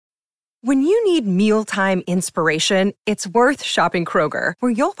When you need mealtime inspiration, it's worth shopping Kroger,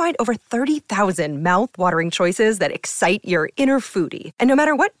 where you'll find over 30,000 mouth-watering choices that excite your inner foodie. And no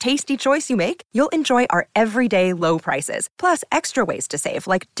matter what tasty choice you make, you'll enjoy our everyday low prices, plus extra ways to save,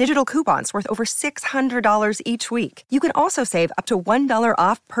 like digital coupons worth over $600 each week. You can also save up to $1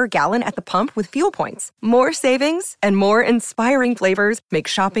 off per gallon at the pump with fuel points. More savings and more inspiring flavors make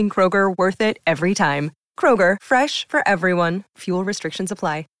shopping Kroger worth it every time. Kroger, fresh for everyone. Fuel restrictions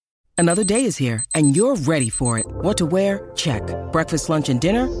apply. Another day is here, and you're ready for it. What to wear? Check. Breakfast, lunch, and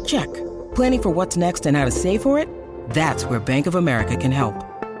dinner? Check. Planning for what's next and how to save for it? That's where Bank of America can help.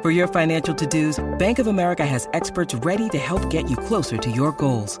 For your financial to-dos, Bank of America has experts ready to help get you closer to your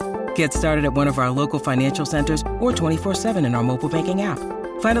goals. Get started at one of our local financial centers or 24/7 in our mobile banking app.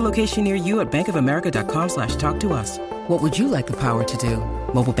 Find a location near you at bankofamerica.com/talktous. What would you like the power to do?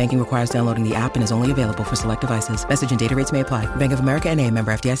 Mobile banking requires downloading the app and is only available for select devices. Message and data rates may apply. Bank of America N.A.,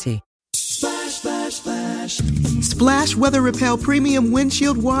 member FDIC. Splash, splash, splash. Splash Weather Repel Premium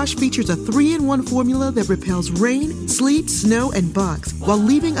Windshield Wash features a 3-in-1 formula that repels rain, sleet, snow, and bugs while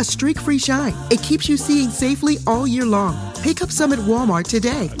leaving a streak-free shine. It keeps you seeing safely all year long. Pick up some at Walmart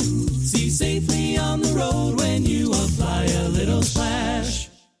today. See safely on the road when you apply a little splash.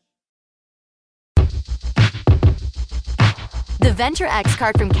 The Venture X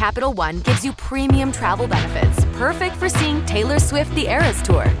card from Capital One gives you premium travel benefits, perfect for seeing Taylor Swift The Eras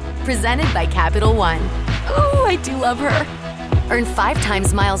Tour. Presented by Capital One. Ooh, I do love her. Earn 5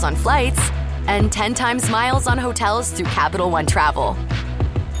 times miles on flights and 10 times miles on hotels through Capital One Travel.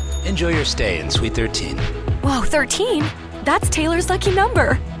 Enjoy your stay in Suite 13. Whoa, 13? That's Taylor's lucky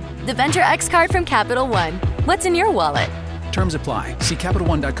number. The Venture X card from Capital One. What's in your wallet? Terms apply. See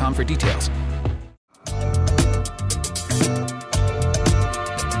CapitalOne.com for details.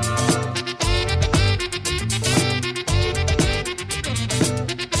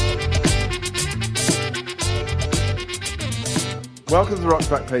 Welcome to the Rock's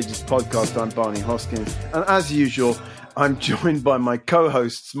Back Pages podcast. I'm Barney Hoskins. And as usual, I'm joined by my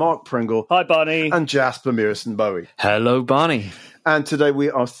co-hosts, Mark Pringle. Hi, Barney. And Jasper Murison Bowie. Hello, Barney. And today we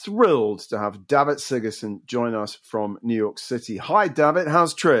are thrilled to have Davitt Sigerson join us from New York City. Hi, Davitt.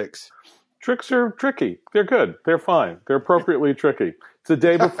 How's tricks? Tricks are tricky. They're good. They're fine. They're appropriately tricky. It's the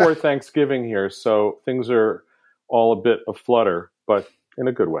day before Thanksgiving here, so things are all a bit aflutter, but in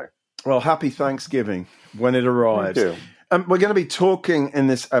a good way. Well, happy Thanksgiving when it arrives. Thank you. We're going to be talking in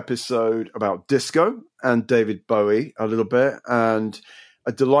this episode about disco and David Bowie a little bit, and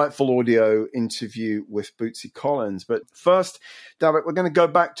a delightful audio interview with Bootsy Collins. But first, David, we're going to go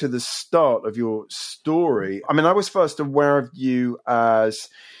back to the start of your story. I mean, I was first aware of you as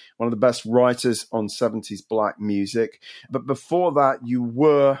one of the best writers on 70s black music. But before that, you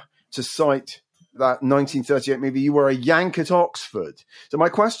were, to cite that 1938 movie, you were a Yank at Oxford. So my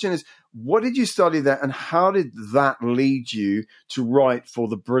question is, what did you study there, and how did that lead you to write for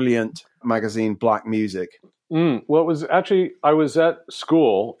the brilliant magazine Black Music? Well, it was actually, I was at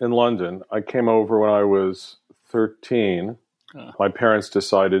school in London. I came over when I was 13. My parents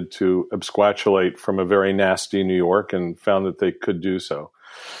decided to absquatulate from a very nasty New York and found that they could do so.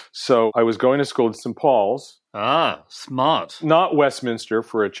 So I was going to school at St. Paul's. Ah, smart. Not Westminster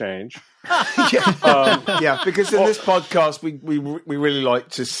for a change. Yeah, because in this podcast we really like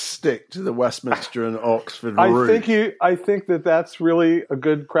to stick to the Westminster and Oxford route. I think that's really a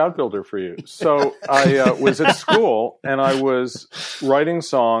good crowd builder for you. So I was at school and I was writing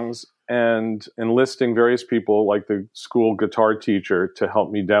songs and enlisting various people, like the school guitar teacher, to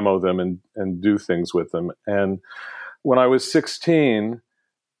help me demo them and do things with them. And when I was 16,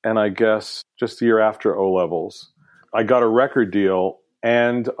 and I guess just the year after O-levels, I got a record deal.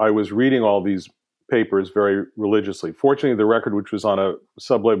 And I was reading all these papers very religiously. Fortunately, the record, which was on a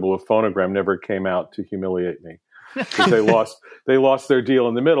sublabel of Phonogram, never came out to humiliate me, because they lost their deal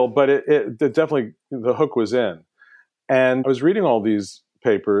in the middle. But it definitely, the hook was in. And I was reading all these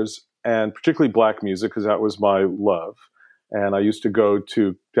papers, and particularly black music, because that was my love. And I used to go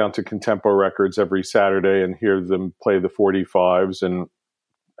down to Contempo Records every Saturday and hear them play the 45s and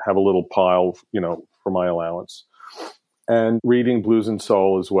have a little pile, for my allowance. And reading blues and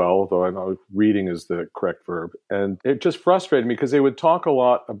soul as well, although I know reading is the correct verb. And it just frustrated me because they would talk a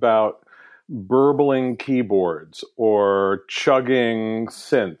lot about burbling keyboards or chugging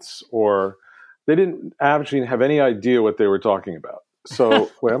synths, or they didn't actually have any idea what they were talking about. So,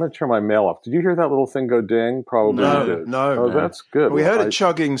 wait, I'm going to turn my mail off. Did you hear that little thing go ding? Probably you did. No. That's good. We heard it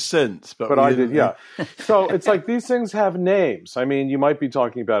chugging synths, but I did, yeah. So it's like these things have names. I mean, you might be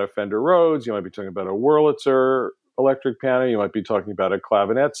talking about a Fender Rhodes, you might be talking about a Wurlitzer electric piano, you might be talking about a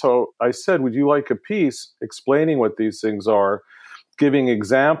clavinet. So I said, would you like a piece explaining what these things are? giving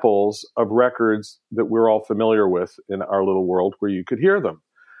examples of records that we're all familiar with in our little world where you could hear them.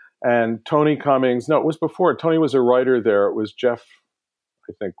 And Tony Cummings, no, it was before. Tony was a writer there. It was Jeff,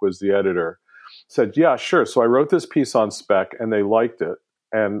 I think, was the editor. Said, yeah, sure. So I wrote this piece on spec and they liked it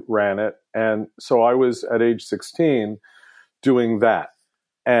and ran it. And so I was at age 16 doing that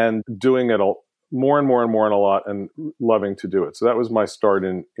and doing it more and more and more and a lot and loving to do it. So that was my start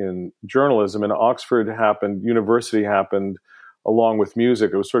in journalism. And Oxford happened, university happened along with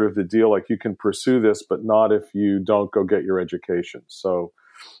music. It was sort of the deal, like you can pursue this, but not if you don't go get your education. So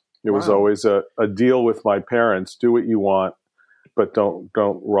it was always a deal with my parents, do what you want, but don't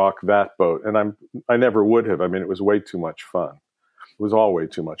rock that boat. And I never would have. I mean, it was way too much fun. It was all way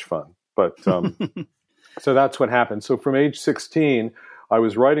too much fun. But so that's what happened. So from age 16, I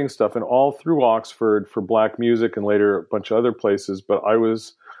was writing stuff, and all through Oxford for Black Music and later a bunch of other places. But I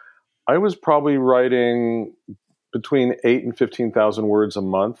was probably writing between 8,000 and 15,000 words a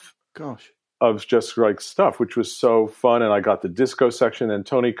month. Gosh. Of just like stuff, which was so fun. And I got the disco section, and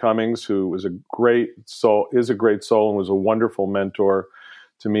Tony Cummings, who was is a great soul and was a wonderful mentor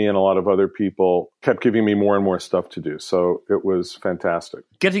to me and a lot of other people, kept giving me more and more stuff to do. So it was fantastic.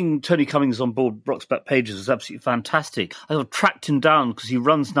 Getting Tony Cummings on board Rock's Back Pages is absolutely fantastic. I sort of tracked him down because he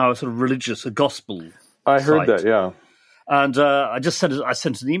runs now a sort of religious, a gospel I heard site. that, yeah. And I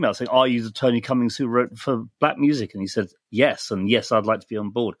sent an email saying, are you the Tony Cummings who wrote for Black Music? And he said, yes, and yes, I'd like to be on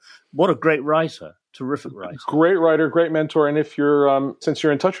board. What a great writer. Terrific writer. Great writer, great mentor. And if you're, since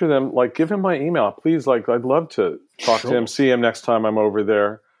you're in touch with him, like, give him my email. Please, like, I'd love to talk to him, see him next time I'm over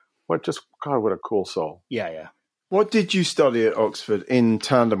there. God, what a cool soul. Yeah. What did you study at Oxford in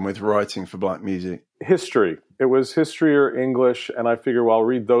tandem with writing for Black Music? History. It was history or English, and I figure, well, I'll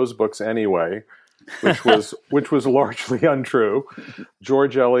read those books anyway. which was largely untrue.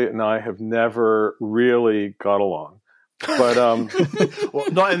 George Eliot and I have never really got along. But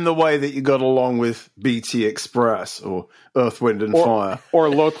well, not in the way that you got along with BT Express or Earth, Wind and Fire. Or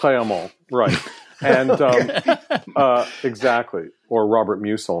L'Autre Amant, right. And exactly. Or Robert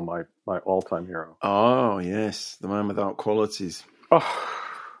Musil, my all-time hero. Oh, yes. The man without qualities. Oh.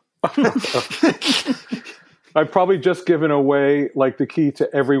 I've probably just given away like the key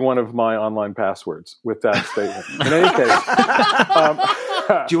to every one of my online passwords with that statement. In any case,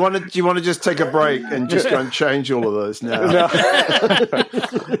 do you want to just take a break and just go and change all of those now? No.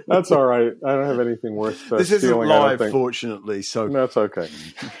 That's all right. I don't have anything worth this isn't stealing, live, fortunately. So that's okay.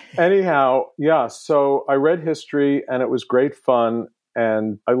 Anyhow, yeah. So I read history, and it was great fun,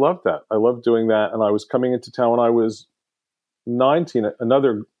 and I loved that. I loved doing that, and I was coming into town when I was 19.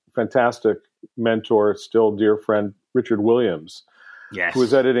 Another fantastic mentor, still dear friend, Richard Williams, yes, who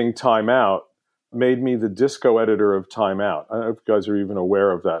was editing Time Out, made me the disco editor of Time Out. I don't know if you guys are even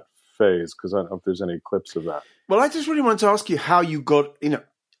aware of that phase, because I don't know if there's any clips of that. Well, I just really wanted to ask you how you got,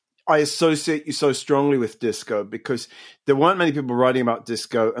 I associate you so strongly with disco because there weren't many people writing about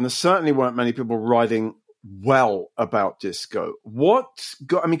disco, and there certainly weren't many people writing well about disco.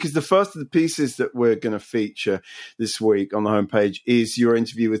 Because the first of the pieces that we're going to feature this week on the homepage is your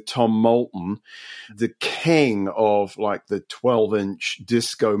interview with Tom Moulton, the king of like the 12-inch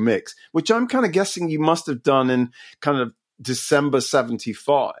disco mix, which I'm kind of guessing you must have done in kind of December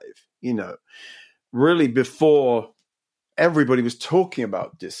 75, really before everybody was talking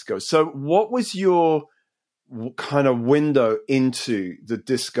about disco. So what was your kind of window into the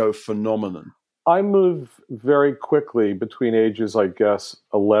disco phenomenon? I moved very quickly between ages, I guess,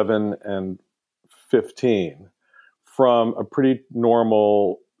 11 and 15 from a pretty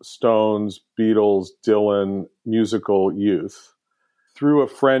normal Stones, Beatles, Dylan musical youth through a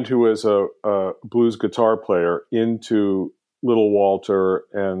friend who was a blues guitar player into Little Walter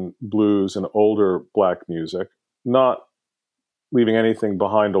and blues and older Black music, not leaving anything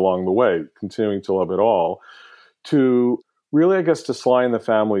behind along the way, continuing to love it all, to really, I guess, to Sly and the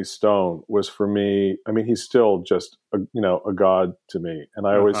Family Stone was for me, I mean, he's still just, a god to me. And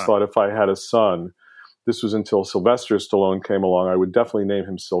I always thought if I had a son, this was until Sylvester Stallone came along, I would definitely name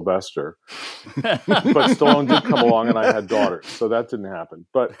him Sylvester. But Stallone did come along and I had daughters, so that didn't happen.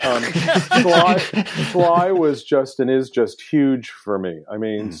 But Sly was just and is just huge for me. I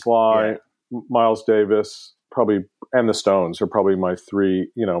mean, Sly, Miles Davis, probably, and the Stones are probably my three,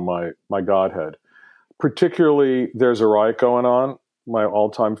 my godhead. Particularly, There's a Riot Going On, my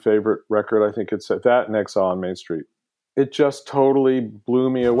all-time favorite record. I think it's that and Exile on Main Street. It just totally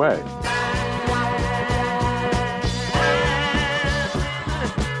blew me away.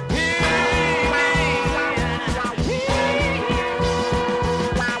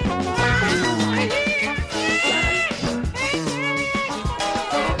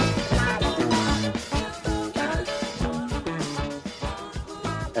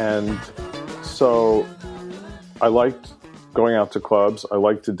 And so I liked going out to clubs. I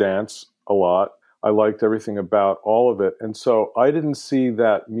liked to dance a lot. I liked everything about all of it. And so I didn't see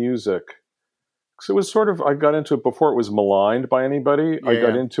that music. So it was sort of, I got into it before it was maligned by anybody. Yeah. I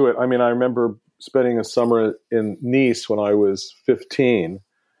got into it. I mean, I remember spending a summer in Nice when I was 15.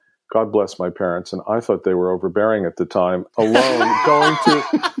 God bless my parents. And I thought they were overbearing at the time, alone,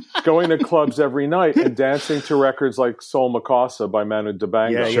 going to clubs every night and dancing to records like Soul Makasa by Manu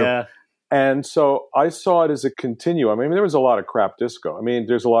Dibango. Yeah. And so I saw it as a continuum. I mean, there was a lot of crap disco. I mean,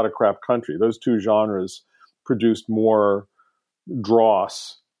 there's a lot of crap country. Those two genres produced more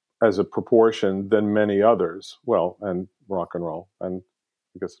dross as a proportion than many others. Well, and rock and roll. And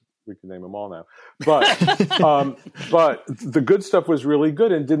I guess we can name them all now. But but the good stuff was really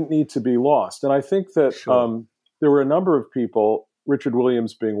good and didn't need to be lost. And I think that there were a number of people, Richard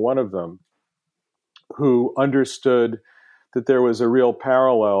Williams being one of them, who understood that there was a real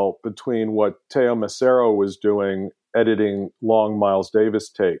parallel between what Teo Macero was doing, editing long Miles Davis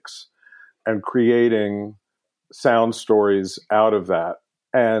takes and creating sound stories out of that,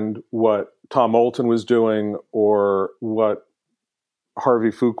 and what Tom Moulton was doing, or what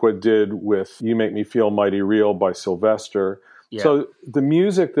Harvey Fuqua did with You Make Me Feel Mighty Real by Sylvester. Yeah. So the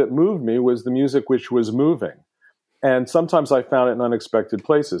music that moved me was the music which was moving. And sometimes I found it in unexpected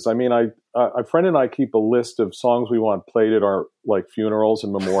places. I mean, a friend and I keep a list of songs we want played at our like funerals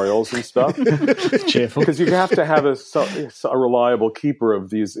and memorials and stuff. Cheerful. Because you have to have a reliable keeper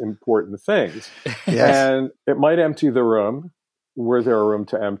of these important things. Yes. And it might empty the room. Were there a room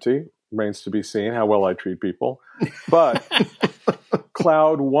to empty? Remains to be seen how well I treat people. But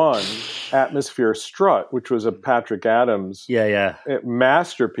Cloud One, Atmosphere Strut, which was a Patrick Adams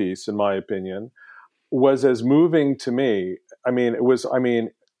masterpiece, in my opinion, was as moving to me. The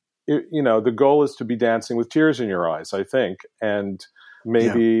goal is to be dancing with tears in your eyes, I think, and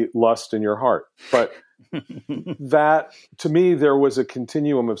maybe lust in your heart. But that, to me, there was a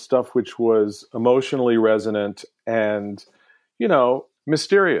continuum of stuff which was emotionally resonant and,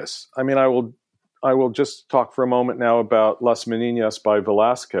 mysterious. I mean, I will just talk for a moment now about Las Meninas by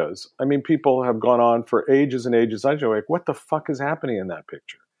Velázquez. I mean, people have gone on for ages and ages. I go like, what the fuck is happening in that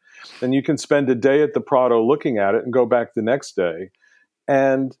picture? And you can spend a day at the Prado looking at it and go back the next day.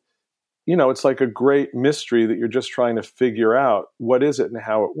 And, it's like a great mystery that you're just trying to figure out what is it and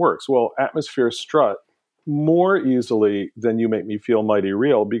how it works. Well, Atmosphere Strut more easily than You Make Me Feel Mighty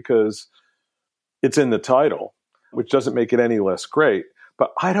Real, because it's in the title, which doesn't make it any less great.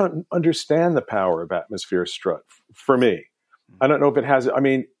 But I don't understand the power of Atmosphere Strut for me. I don't know if it has it. I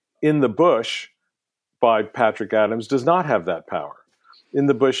mean, In the Bush by Patrick Adams does not have that power. In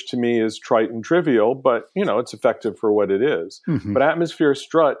the Bush, to me, is trite and trivial, but, it's effective for what it is. Mm-hmm. But Atmosphere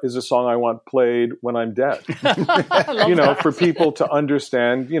Strut is a song I want played when I'm dead. For people to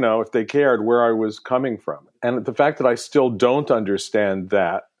understand, if they cared, where I was coming from. And the fact that I still don't understand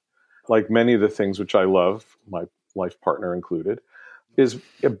that, like many of the things which I love, my life partner included, is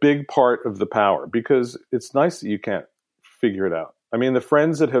a big part of the power, because it's nice that you can't figure it out. I mean, the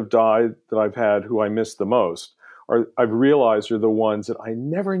friends that have died that I've had who I miss the most, I've realized are the ones that I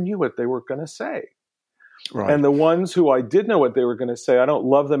never knew what they were going to say. Right. And the ones who I did know what they were going to say, I don't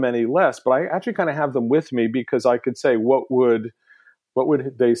love them any less, but I actually kind of have them with me, because I could say, what would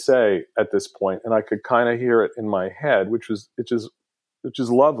they say at this point? And I could kind of hear it in my head, which is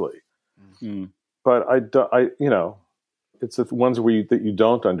lovely. Mm-hmm. But it's the ones that you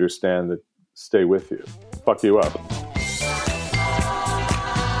don't understand that stay with you, fuck you up.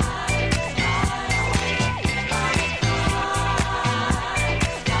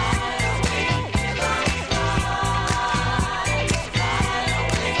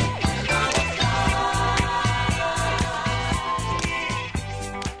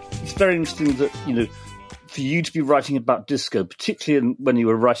 Very interesting that, for you to be writing about disco, particularly when you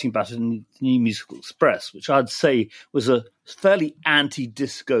were writing about it in the New Musical Express, which I'd say was a fairly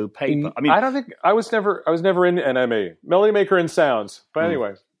anti-disco paper. I mean, I don't think I was never in NME, Melody Maker and Sounds. But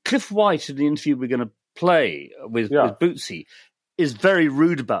anyway, Cliff White, in the interview we're going to play with Bootsy, is very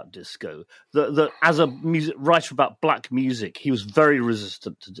rude about disco. That as a writer about black music, he was very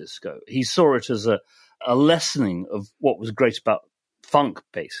resistant to disco. He saw it as a lessening of what was great about funk,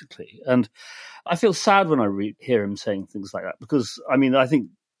 basically. And I feel sad when I hear him saying things like that, because, I mean, I think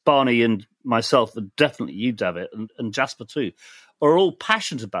Barney and myself, and definitely you, David, and Jasper too, are all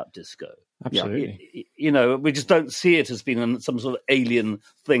passionate about disco. Absolutely. We just don't see it as being some sort of alien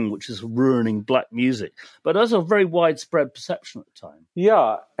thing which is ruining black music. But that's a very widespread perception at the time.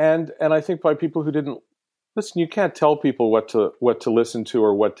 Yeah, and I think by people who didn't listen, you can't tell people what to listen to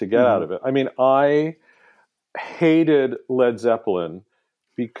or what to get out of it. I mean, I hated Led Zeppelin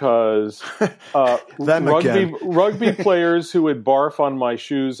because rugby players who would barf on my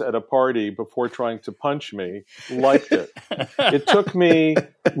shoes at a party before trying to punch me liked it. It took me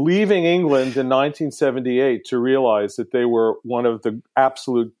leaving England in 1978 to realize that they were one of the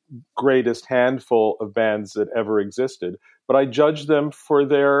absolute greatest handful of bands that ever existed. But I judged them for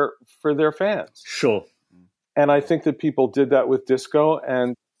their fans. Sure. And I think that people did that with disco,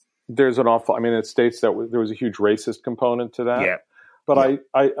 and there's it states that there was a huge racist component to that. Yeah. But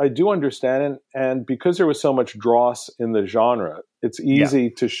yeah. I do understand, and because there was so much dross in the genre, it's easy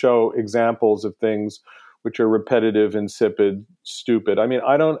to show examples of things which are repetitive, insipid, stupid. I mean,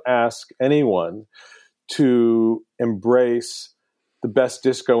 I don't ask anyone to embrace the best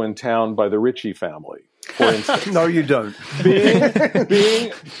disco in town by the Ritchie family, for instance. No, you don't.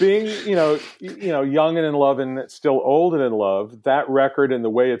 being young and in love and still old and in love, that record and the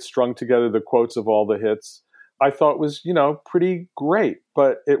way it strung together the quotes of all the hits, I thought was, pretty great.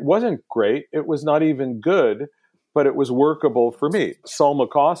 But it wasn't great. It was not even good, but it was workable for me. Sol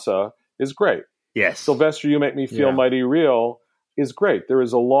Mikasa is great. Yes. Sylvester, You Make Me Feel Mighty Real is great. There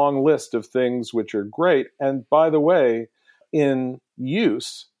is a long list of things which are great. And by the way, in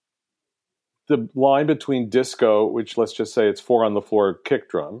use, the line between disco, which let's just say it's 4 on the floor kick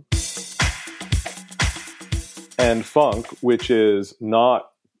drum, and funk, which is not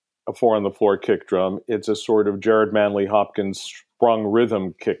a 4 on the floor kick drum, it's a sort of Jared Manley Hopkins sprung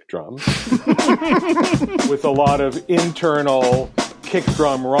rhythm kick drum with a lot of internal kick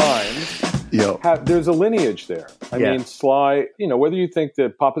drum rhymes. There's a lineage there. I mean, Sly, whether you think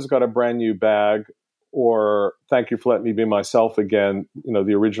that Papa's Got a Brand New Bag or Thank You for Letting Me Be Myself Again,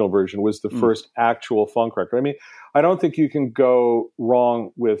 the original version was the first actual funk record. I mean, I don't think you can go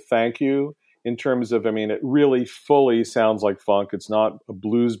wrong with Thank You in terms of, it really fully sounds like funk. It's not a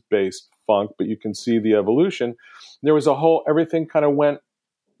blues-based funk, but you can see the evolution. There was everything kind of went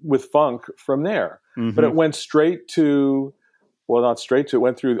with funk from there. Mm-hmm. But it went it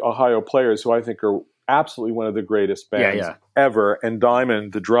went through Ohio Players, who I think are absolutely one of the greatest bands ever, and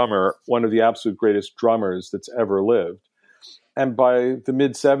Diamond, the drummer, one of the absolute greatest drummers that's ever lived. And by the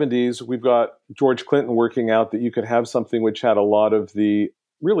mid-'70s, we've got George Clinton working out that you could have something which had a lot of the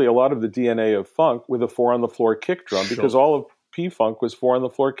DNA of funk with a 4 on the floor kick drum, because all of P-Funk was 4 on the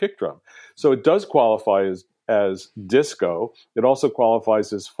floor kick drum. So it does qualify as disco. It also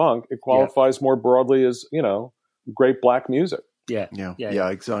qualifies as funk. It qualifies more broadly as, great black music. Yeah,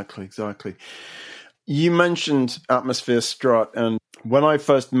 exactly. You mentioned Atmosphere Strut, and when I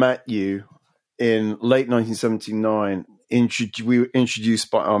first met you in late 1979, we were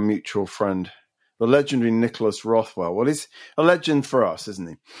introduced by our mutual friend, the legendary Nicholas Rothwell. Well, he's a legend for us, isn't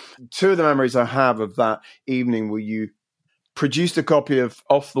he? Two of the memories I have of that evening were you produced a copy of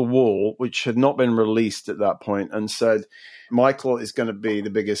Off the Wall, which had not been released at that point, and said, Michael is going to be the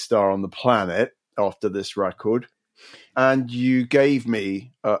biggest star on the planet after this record. And you gave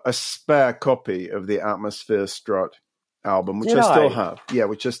me a spare copy of the Atmosphere Strut album, which I still have. Yeah,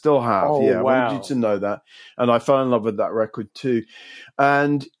 which I still have. Oh, I wow. wanted you to know that. And I fell in love with that record too.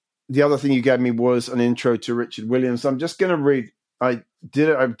 And the other thing you gave me was an intro to Richard Williams. I'm just going to read. I did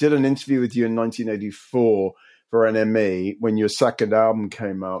an interview with you in 1984 for NME when your second album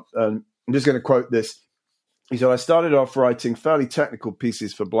came out. And I'm just going to quote this. He said, I started off writing fairly technical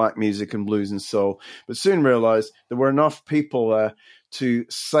pieces for black music and blues and soul, but soon realized there were enough people there to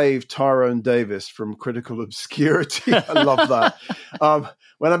save Tyrone Davis from critical obscurity. I love that.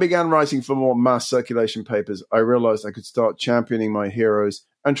 When I began writing for more mass circulation papers, I realized I could start championing my heroes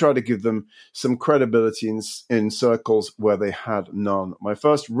and try to give them some credibility in circles where they had none. My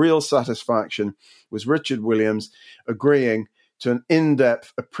first real satisfaction was Richard Williams agreeing to an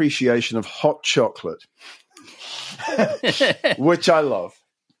in-depth appreciation of hot chocolate. Which I love,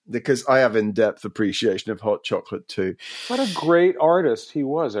 because I have in-depth appreciation of hot chocolate too. What a great artist he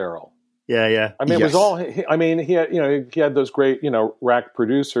was, Errol. Yeah. I mean, it was all. He had those great, rack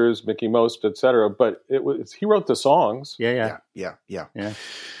producers, Mickey Most, etc. But he wrote the songs. Yeah. We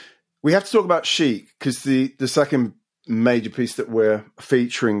have to talk about Chic, because the second major piece that we're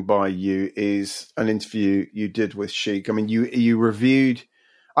featuring by you is an interview you did with Chic. I mean, you reviewed.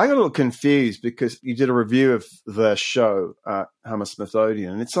 I got a little confused because you did a review of their show at Hammersmith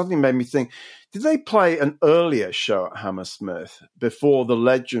Odeon, and it suddenly made me think, did they play an earlier show at Hammersmith before the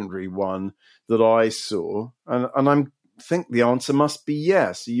legendary one that I saw? And I think the answer must be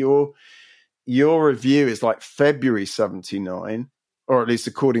yes. Your review is like February 79, or at least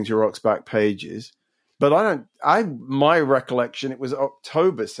according to Rock's back pages. But my recollection, it was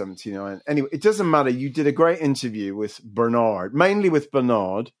October 79. Anyway, it doesn't matter. You did a great interview with Bernard, mainly with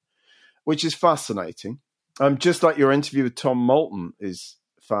Bernard, which is fascinating. Just like your interview with Tom Moulton is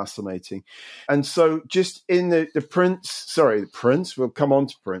fascinating. And so just in the Prince, we'll come on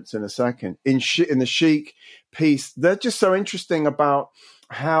to Prince in a second, in the Chic piece, they're just so interesting about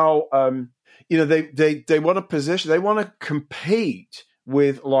how, they want to position, they want to compete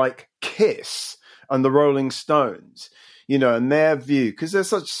with like Kiss and the Rolling Stones, and their view, because they're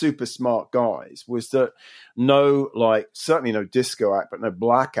such super smart guys, was that certainly no disco act, but no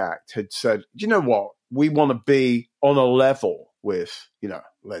black act had said, you know what, we want to be on a level with,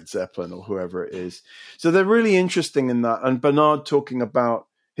 Led Zeppelin or whoever it is. So they're really interesting in that. And Bernard talking about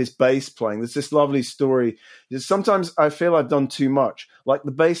his bass playing, there's this lovely story. Sometimes I feel I've done too much, like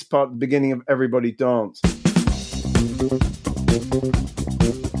the bass part at the beginning of Everybody Dance.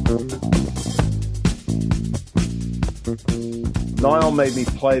 Niall made me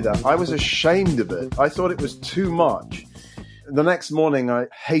play that. I was ashamed of it. I thought it was too much. The next morning, I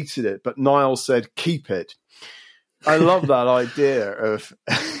hated it, but Niall said, keep it. I love that idea of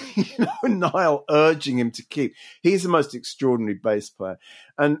Niall urging him to keep. He's the most extraordinary bass player.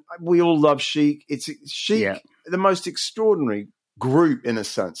 And we all love Chic. It's Chic, the most extraordinary group, in a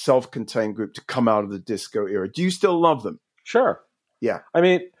sense, self-contained group to come out of the disco era. Do you still love them? Sure. Yeah. I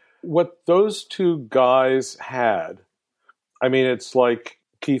mean, what those two guys had, it's like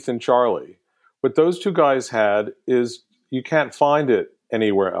Keith and Charlie. What those two guys had is you can't find it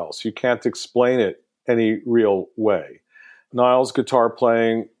anywhere else. You can't explain it any real way. Niall's guitar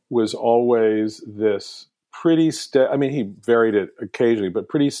playing was always this pretty steady. He varied it occasionally, but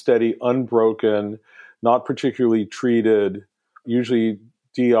pretty steady, unbroken, not particularly treated, usually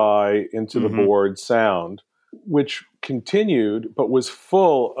DI into the board sound, which continued, but was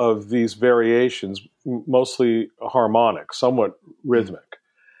full of these variations, mostly harmonic, somewhat rhythmic.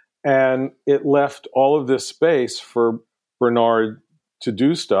 And it left all of this space for Bernard to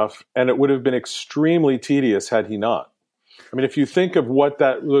do stuff, and it would have been extremely tedious had he not. If you think of what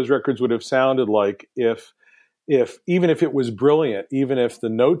those records would have sounded like if even if it was brilliant, even if the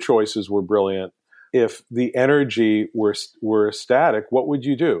note choices were brilliant, if the energy were static, what would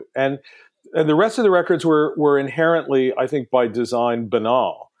you do? And the rest of the records were inherently, I think, by design,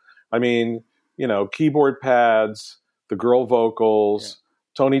 banal. Keyboard pads, the girl vocals,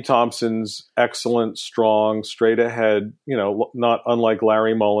 Tony Thompson's excellent, strong, straight ahead, not unlike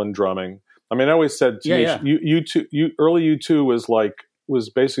Larry Mullen drumming. I always said to me, early U2 was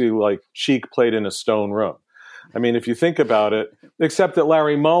basically like Chic played in a stone room. If you think about it, except that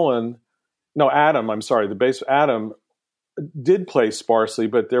the bass, Adam did play sparsely,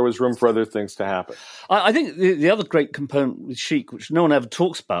 but there was room for other things to happen. I think the other great component with Chic, which no one ever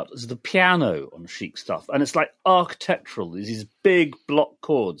talks about, is the piano on Chic stuff. And it's like architectural. There's these big block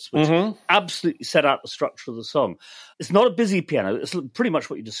chords, which absolutely set out the structure of the song. It's not a busy piano. It's pretty much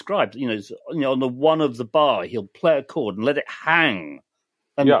what you described. On the one of the bar, he'll play a chord and let it hang.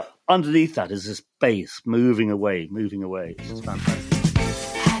 And underneath that is this bass moving away. It's just fantastic.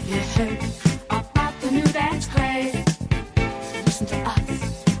 Have you heard about the new dance craze? To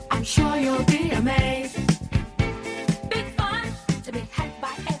us, I'm sure you'll be amazed. Big fun to be had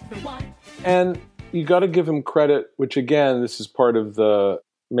by everyone. And you got to give him credit, which again, this is part of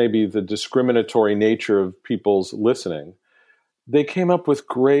maybe the discriminatory nature of people's listening. They came up with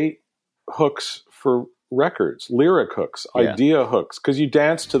great hooks for records, lyric hooks, idea hooks, because you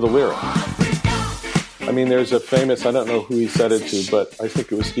dance to the lyric. There's a famous, I don't know who he said it to, but I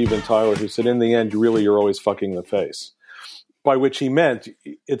think it was Steven Tyler who said, in the end, you're always fucking the face. By which he meant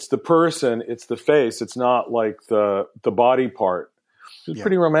it's the person, it's the face, it's not like the body part. It was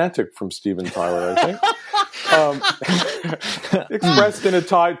pretty romantic from Steven Tyler, I think. Expressed in a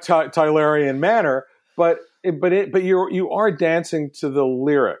Tylerian manner, but you are dancing to the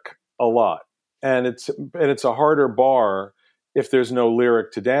lyric a lot, and it's a harder bar if there's no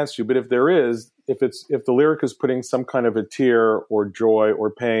lyric to dance to. But if there is, if the lyric is putting some kind of a tear or joy or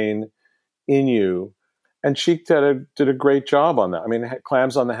pain in you. And Chic did a great job on that.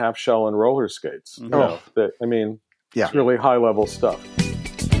 Clams on the Half Shell and Roller Skates. It's really high level stuff.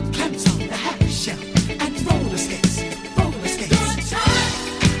 Clams on the Half Shell and Roller Skates. Roller Skates.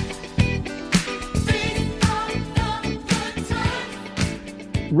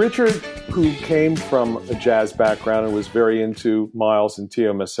 Richard, who came from a jazz background and was very into Miles and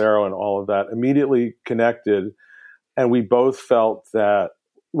Tio Macero and all of that, immediately connected, and we both felt that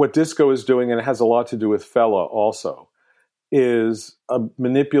what disco is doing, and it has a lot to do with Fela also, is a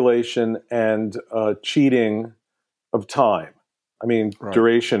manipulation and cheating of time.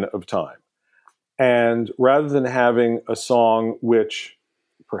 Duration of time. And rather than having a song which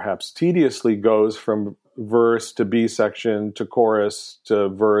perhaps tediously goes from verse to B section to chorus to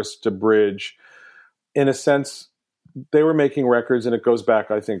verse to bridge, in a sense, they were making records, and it goes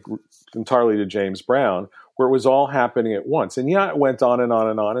back, I think, entirely to James Brown, where it was all happening at once. And yeah, it went on and on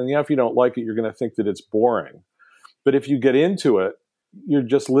and on. And yeah, if you don't like it, you're going to think that it's boring. But if you get into it, you're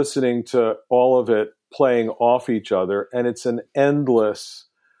just listening to all of it playing off each other. And it's an endless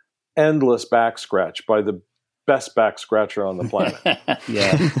back scratch by the best back scratcher on the planet.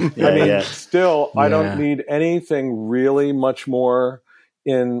 I don't need anything really much more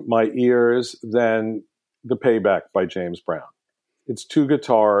in my ears than The Payback by James Brown. It's 2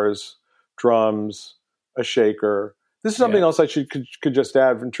 guitars, drums, a shaker. This is something else I could just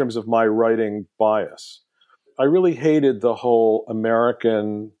add in terms of my writing bias. I really hated the whole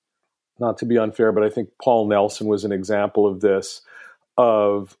American, not to be unfair, but I think Paul Nelson was an example of this,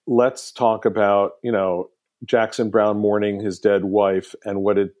 of let's talk about, Jackson Browne mourning his dead wife and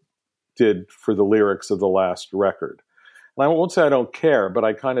what it did for the lyrics of the last record. And I won't say I don't care, but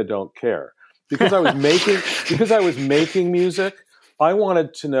I kind of don't care. Because I was making music, I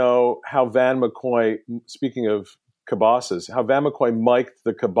wanted to know how Van McCoy, speaking of kibasas, how Van McCoy mic'd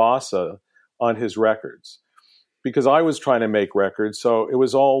the kibasa on his records. Because I was trying to make records, so it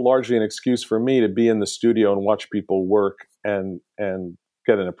was all largely an excuse for me to be in the studio and watch people work and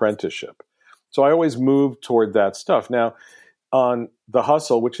get an apprenticeship. So I always moved toward that stuff. Now, on The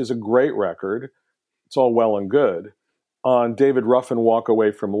Hustle, which is a great record, it's all well and good. On David Ruffin, Walk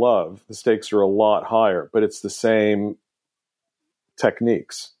Away from Love, the stakes are a lot higher, but it's the same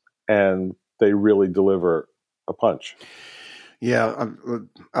techniques, and they really deliver a punch. Yeah, I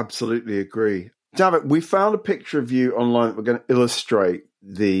absolutely agree. David, we found a picture of you online that we're going to illustrate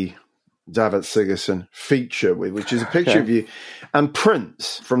the David Sigerson feature with, which is a picture of you and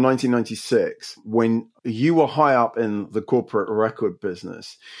Prince from 1996, when you were high up in the corporate record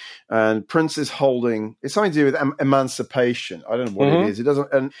business. And Prince is holding, it's something to do with emancipation. I don't know what it is. It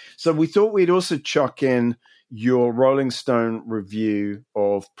doesn't. And so we thought we'd also chuck in your Rolling Stone review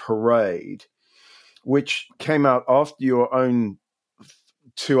of Parade, which came out after your own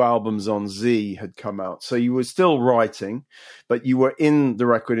 2 albums on Z had come out. So you were still writing, but you were in the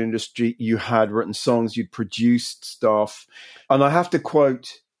record industry. You had written songs, you'd produced stuff. And I have to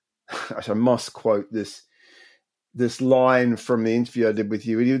quote, I must quote this line from the interview I did with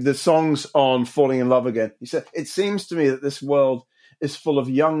you. The songs on Falling in Love Again. You said, "It seems to me that this world is full of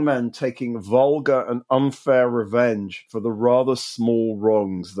young men taking vulgar and unfair revenge for the rather small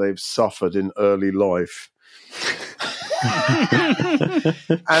wrongs they've suffered in early life."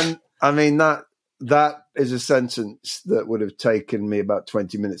 And I mean, that is a sentence that would have taken me about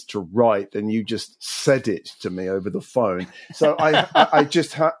 20 minutes to write, and you just said it to me over the phone. So I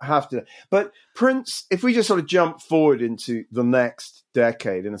just have to. But Prince, if we just sort of jump forward into the next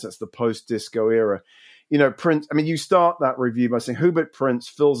decade, in a sense, the post-disco era, Prince, I mean, you start that review by saying, "Who but Prince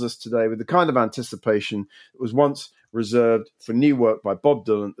fills us today with the kind of anticipation that was once reserved for new work by Bob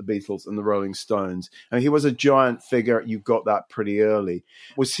Dylan, the Beatles, and the Rolling Stones." I mean, he was a giant figure. You got that pretty early.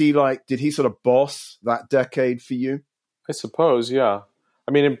 Was he did he sort of boss that decade for you? I suppose, yeah.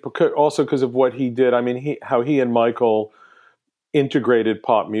 I mean, also because of what he did. I mean, how he and Michael integrated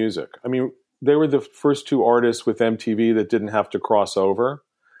pop music. I mean, they were the first 2 artists with MTV that didn't have to cross over.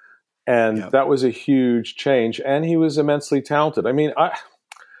 And that was a huge change. And he was immensely talented. I mean, I'm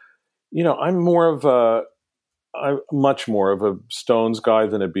much more of a Stones guy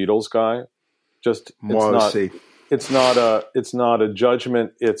than a Beatles guy. Just it's not a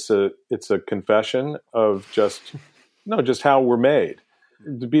judgment. It's a confession of just how we're made.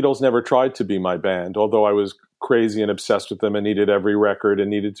 The Beatles never tried to be my band, although I was crazy and obsessed with them and needed every record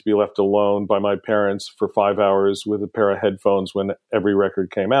and needed to be left alone by my parents for 5 hours with a pair of headphones when every record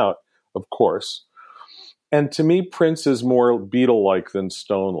came out, of course. And to me, Prince is more Beatle-like than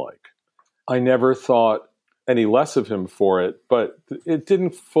Stone-like. I never thought any less of him for it, but it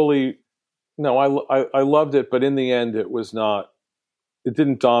didn't fully. No, I loved it, but in the end, it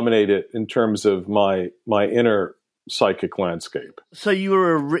didn't dominate it in terms of my inner psychic landscape. So you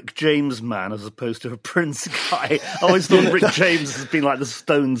were a Rick James man as opposed to a Prince guy. I always thought Rick James has been like the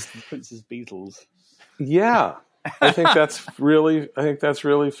Stones, Prince's Beatles. Yeah. I think that's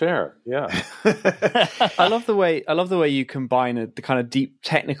really fair. Yeah. I love the way you combine the kind of deep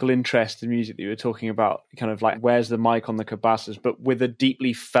technical interest in music that you were talking about, kind of like where's the mic on the kibasas, but with a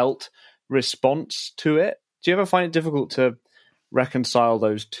deeply felt response to it. Do you ever find it difficult to reconcile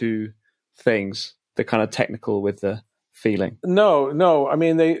those two things, the kind of technical with the feeling? No. I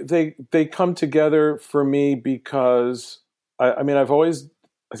mean, they come together for me because I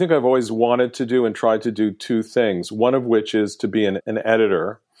think I've always wanted to do and tried to do 2 things, one of which is to be an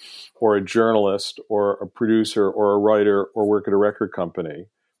editor or a journalist or a producer or a writer or work at a record company,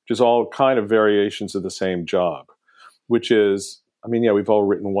 which is all kind of variations of the same job. which is, I mean, yeah, we've all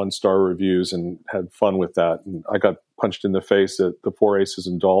written 1-star reviews and had fun with that. And I got punched in the face at the Four Aces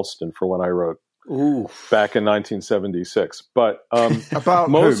in Dalston for when I wrote back in 1976. But about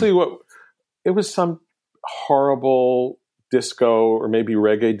mostly it was some horrible disco or maybe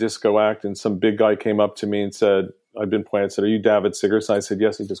reggae disco act, and some big guy came up to me and said, I'd been playing, said, "Are you David Sigerson?" I said,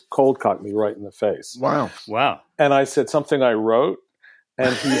 "Yes." He just cold cocked me right in the face. Wow. And I said, "Something I wrote?"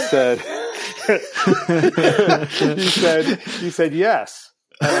 And he said, he said, "Yes."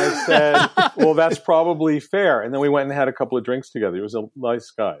 And I said, "Well, that's probably fair." And then we went and had a couple of drinks together. He was a nice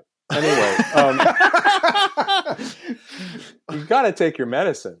guy. Anyway, you got to take your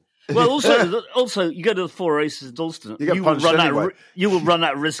medicine. Well, also, you go to the Four Aces in Dalston. You will run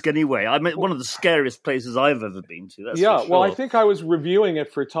that risk anyway. I mean, one of the scariest places I've ever been to. That's for sure. Well, I think I was reviewing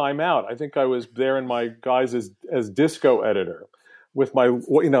it for Time Out. I think I was there in my guise as disco editor, with my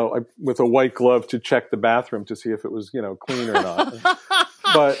with a white glove to check the bathroom to see if it was clean or not.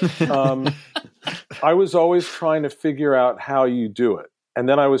 But I was always trying to figure out how you do it, and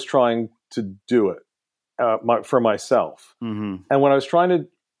then I was trying to do it for myself. Mm-hmm. And when I was trying to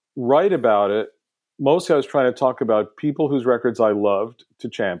write about it, mostly I was trying to talk about people whose records I loved to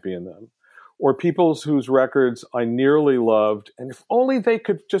champion them, or people whose records I nearly loved, and if only they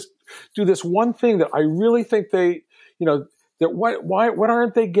could just do this one thing that I really think they, that what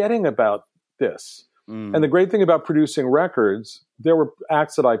aren't they getting about this? Mm. And the great thing about producing records, there were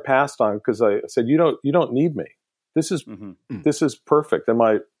acts that I passed on because I said, you don't need me. This is perfect. And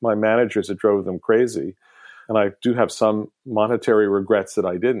my managers, it drove them crazy. And I do have some monetary regrets that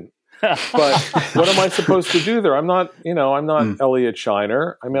I didn't. But what am I supposed to do there? I'm not Elliot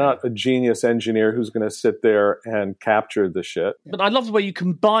Shiner. I'm not a genius engineer who's going to sit there and capture the shit. But I love the way you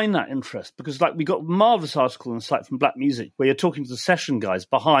combine that interest, because we got a marvelous article on the site from Black Music where you're talking to the session guys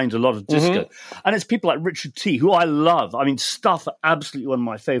behind a lot of disco. Mm-hmm. And it's people like Richard T, who I love. I mean, Stuff are absolutely one of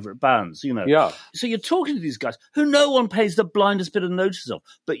my favorite bands, Yeah. So you're talking to these guys who no one pays the blindest bit of notice of,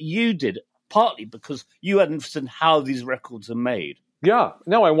 but you did, partly because you had an interest in how these records are made. Yeah,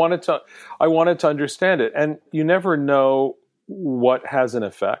 no, I wanted to understand it, and you never know what has an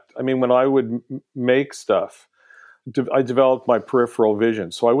effect. I mean, when I would make stuff, I developed my peripheral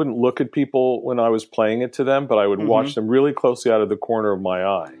vision, so I wouldn't look at people when I was playing it to them, but I would watch them really closely out of the corner of my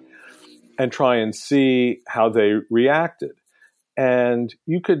eye and try and see how they reacted. And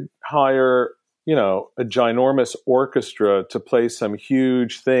you could hire, a ginormous orchestra to play some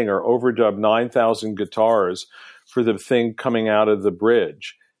huge thing or overdub 9,000 guitars for the thing coming out of the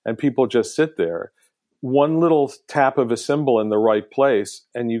bridge, and people just sit there. One little tap of a cymbal in the right place,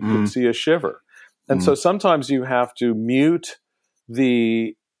 and you can see a shiver. And so sometimes you have to mute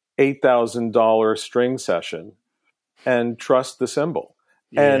the $8,000 string session and trust the cymbal.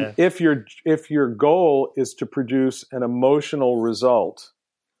 Yeah. And if your goal is to produce an emotional result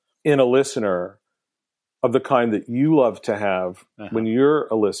in a listener of the kind that you love to have when you're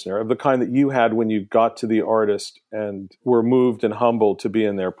a listener, of the kind that you had when you got to the artist and were moved and humbled to be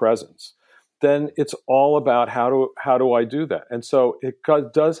in their presence, then it's all about how do I do that? And so it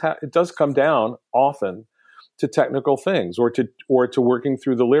does come down often to technical things, or to working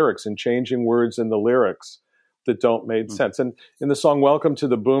through the lyrics and changing words in the lyrics that don't make sense. And in the song "Welcome to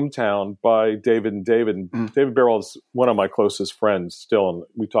the Boomtown" by David and David Barrell is one of my closest friends still, and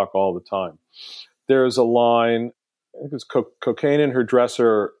we talk all the time. There's a line, I think it's cocaine in her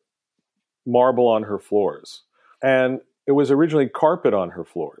dresser, marble on her floors. And it was originally carpet on her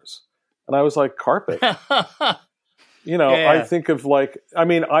floors. And I was like, carpet? I think of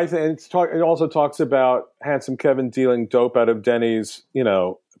it also talks about Handsome Kevin dealing dope out of Denny's,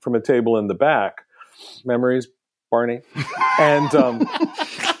 from a table in the back. Memories, Barney. And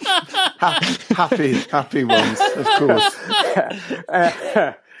happy ones, of course.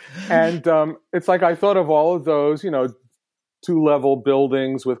 And it's like I thought of all of those, 2-level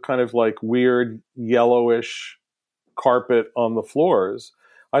buildings with kind of like weird yellowish carpet on the floors.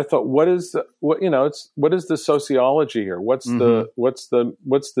 I thought, what is the sociology here? What's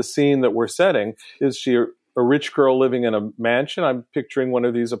the scene that we're setting? Is she a rich girl living in a mansion? I'm picturing one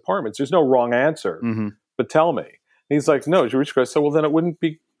of these apartments. There's no wrong answer, but tell me. And he's like, no, she's a rich girl. So, well, then it wouldn't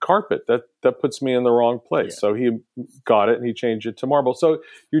be carpet. That puts me in the wrong place. Yeah. So he got it and he changed it to marble. So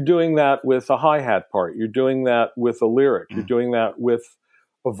you're doing that with a hi-hat part. You're doing that with a lyric. You're doing that with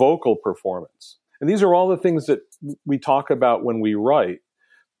a vocal performance. And these are all the things that we talk about when we write,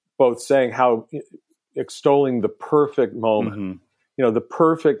 both saying how extolling the perfect moment,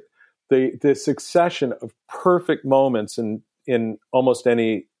 the succession of perfect moments in almost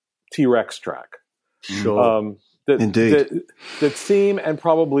any T-Rex track. Sure. That seem and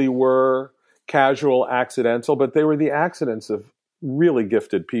probably were casual, accidental, but they were the accidents of really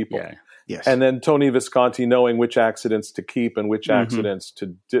gifted people. Yeah. Yes. And then Tony Visconti knowing which accidents to keep and which accidents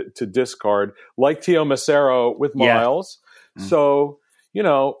to discard, like Tio Macero with Miles. Yeah. So,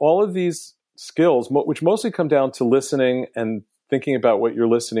 all of these skills, which mostly come down to listening and thinking about what you're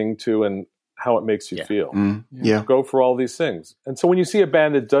listening to and how it makes you feel. Go for all these things. And so when you see a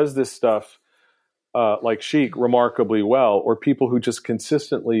band that does this stuff, like Chic remarkably well, or people who just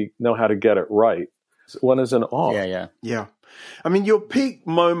consistently know how to get it right, one is in awe. Yeah. I mean, your peak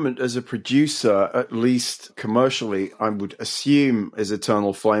moment as a producer, at least commercially, I would assume, is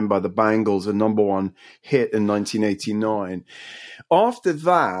Eternal Flame by the Bangles, a number one hit in 1989. After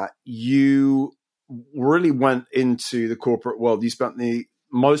that, you really went into the corporate world. You spent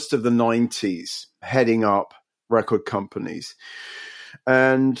most of the 90s heading up record companies.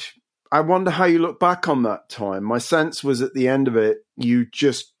 And I wonder how you look back on that time. My sense was at the end of it, you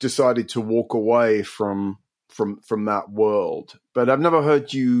just decided to walk away from that world. But I've never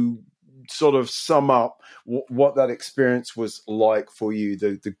heard you sort of sum up what that experience was like for you,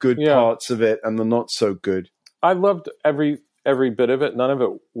 the good parts of it and the not so good. I loved every bit of it. None of it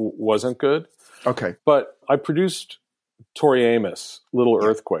wasn't good. Okay. But I produced Tori Amos, Little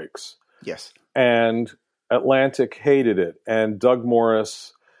Earthquakes. Yes. And Atlantic hated it. And Doug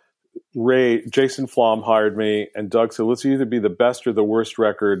Morris, Jason Flom hired me, and Doug said, let's either be the best or the worst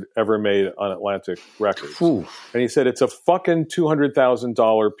record ever made on Atlantic Records. Ooh. And he said, it's a fucking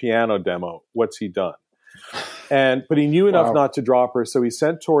 $200,000 piano demo. What's he done? But he knew enough not to drop her, so he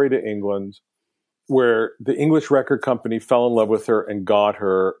sent Tori to England, where the English record company fell in love with her and got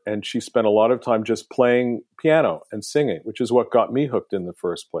her, and she spent a lot of time just playing piano and singing, which is what got me hooked in the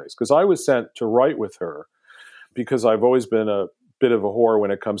first place. Because I was sent to write with her because I've always been a bit of a whore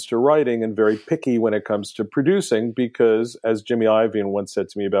when it comes to writing and very picky when it comes to producing, because as Jimmy Iovine once said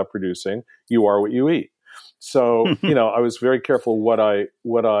to me about producing, you are what you eat. So, I was very careful what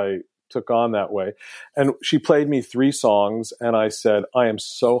I took on that way. And she played me 3 songs and I said, I am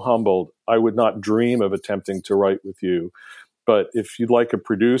so humbled. I would not dream of attempting to write with you. But if you'd like a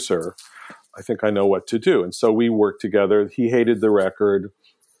producer, I think I know what to do. And so we worked together. He hated the record.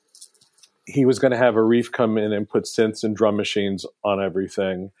 He was going to have Arif come in and put synths and drum machines on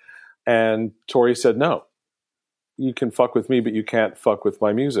everything. And Tori said, no, you can fuck with me, but you can't fuck with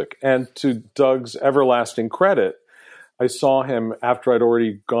my music. And to Doug's everlasting credit, I saw him after I'd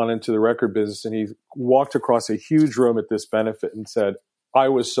already gone into the record business, and he walked across a huge room at this benefit and said, I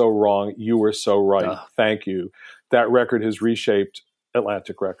was so wrong. You were so right. Thank you. That record has reshaped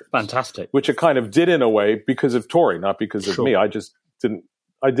Atlantic Records. Fantastic. Which it kind of did in a way because of Tori, not because of me. I just didn't.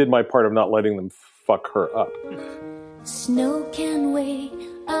 I did my part of not letting them fuck her up. Snow can wait,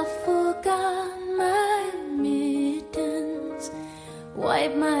 I forgot my mittens.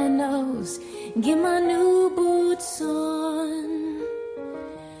 Wipe my nose, get my new boots on.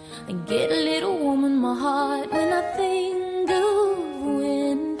 I get a little warm in my heart when I think of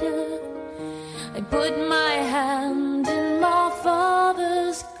winter. I put my hand in my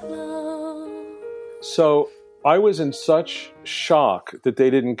father's glove. So I was in such shock that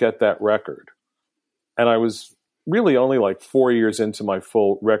they didn't get that record. And I was really only like 4 years into my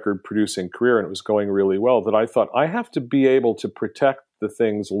full record producing career, and it was going really well, that I thought I have to be able to protect the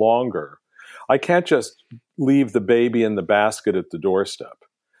things longer. I can't just leave the baby in the basket at the doorstep.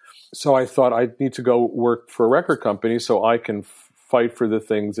 So I thought I need to go work for a record company so I can fight for the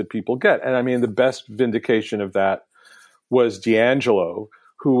things that people get. And I mean, the best vindication of that was D'Angelo,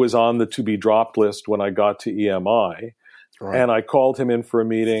 who was on the to be dropped list when I got to EMI. Right. And I called him in for a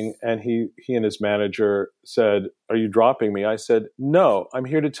meeting, and he and his manager said, are you dropping me? I said, no, I'm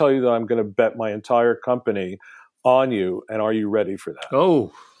here to tell you that I'm going to bet my entire company on you. And are you ready for that?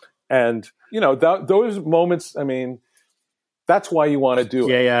 Oh. And, those moments, I mean, that's why you want to do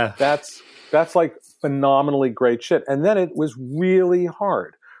it. Yeah. That's like phenomenally great shit. And then it was really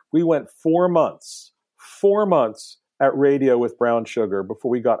hard. We went 4 months at radio with Brown Sugar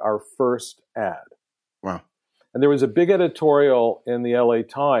before we got our first ad. Wow. And there was a big editorial in the LA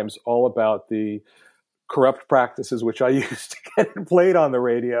Times all about the corrupt practices, which I used to get played on the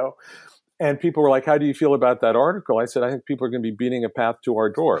radio. And people were like, how do you feel about that article? I said, I think people are going to be beating a path to our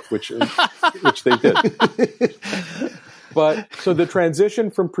door, which they did. But so the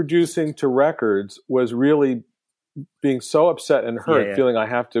transition from producing to records was really being so upset and hurt, feeling I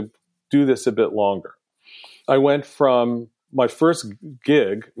have to do this a bit longer. I went from my first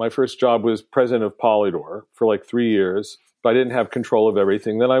job was president of Polydor for like 3 years, but I didn't have control of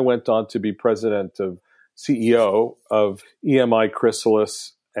everything. Then I went on to be CEO of EMI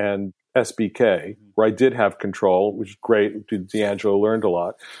Chrysalis and SBK, where I did have control, which is great. D'Angelo learned a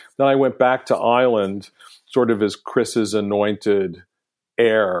lot. Then I went back to Island, sort of as Chris's anointed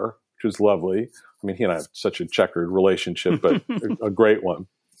heir, which was lovely. I mean, he and I have such a checkered relationship, but a great one,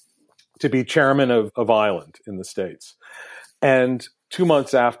 to be chairman of Island in the States. And 2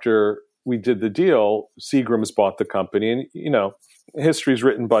 months after we did the deal, Seagram's bought the company. And, you know, history's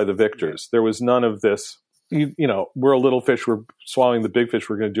written by the victors. There was none of this, you know, we're a little fish, we're swallowing the big fish,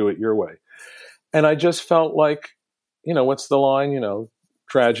 we're going to do it your way. And I just felt like, you know, what's the line? You know,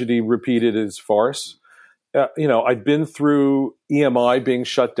 tragedy repeated is farce. You know, I'd been through EMI being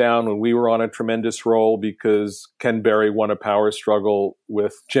shut down when we were on a tremendous roll because Ken Berry won a power struggle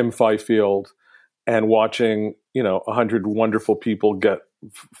with Jim Fifield, and watching, you know, 100 wonderful people get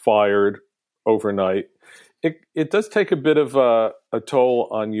fired overnight. It does take a bit of a toll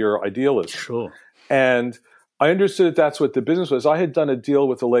on your idealism. Sure. And I understood that's what the business was. I had done a deal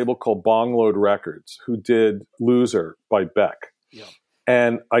with a label called Bongload Records, who did Loser by Beck. Yeah.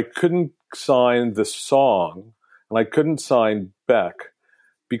 And I couldn't sign the song, and I couldn't sign Beck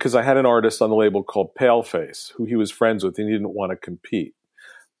because I had an artist on the label called Paleface, who he was friends with, and he didn't want to compete.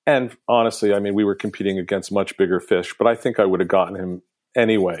 And honestly, I mean, we were competing against much bigger fish, but I think I would have gotten him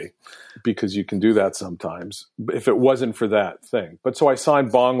anyway, because you can do that sometimes, if it wasn't for that thing. But so I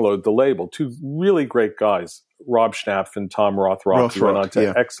signed Bongload, the label, two really great guys, Rob Schnapp and Tom Rothrock, who went on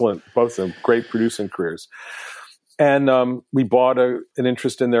to excellent, both of them, great producing careers. And we bought an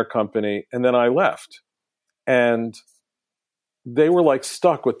interest in their company, and then I left. And they were like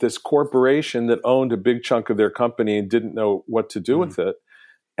stuck with this corporation that owned a big chunk of their company and didn't know what to do with it.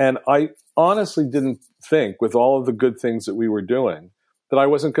 And I honestly didn't think, with all of the good things that we were doing, that I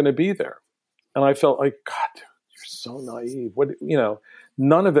wasn't going to be there. And I felt like, God, dude, you're so naive. What, you know,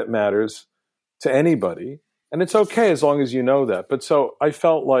 none of it matters to anybody. And it's okay as long as you know that. But so I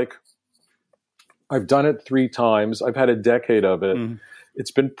felt like I've done it 3 times. I've had a decade of it.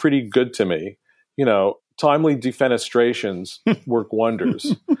 It's been pretty good to me. You know, timely defenestrations work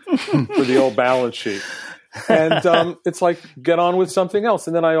wonders for the old balance sheet. And it's like, get on with something else.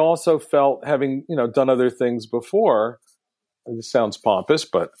 And then I also felt, having, you know, done other things before, this sounds pompous,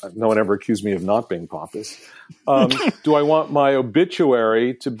 but no one ever accused me of not being pompous. Do I want my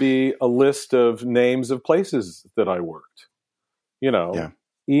obituary to be a list of names of places that I worked? You know,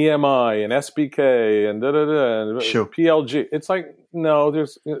 EMI and SBK and and PLG. It's like, no,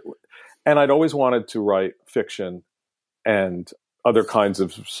 and I'd always wanted to write fiction and other kinds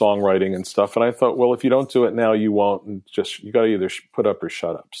of songwriting and stuff. And I thought, well, if you don't do it now, you won't. And you got to either put up or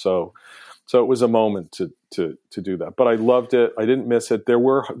shut up. So it was a moment to do that. But I loved it. I didn't miss it.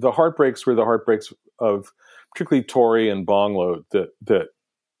 The heartbreaks were the heartbreaks of particularly Tory and Bongload that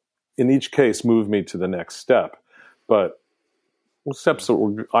in each case moved me to the next step. But steps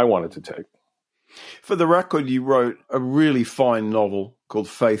that I wanted to take. For the record, you wrote a really fine novel called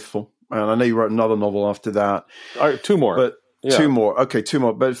Faithful. And I know you wrote another novel after that. 2 more. But 2 more. Okay, 2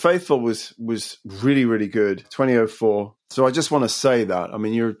 more. But Faithful was really, really good. 2004. So I just want to say that. I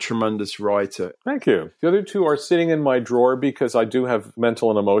mean, you're a tremendous writer. Thank you. The other 2 are sitting in my drawer because I do have mental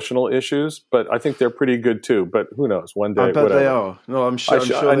and emotional issues, but I think they're pretty good too. But who knows? One day, I bet they are. No, I'm sure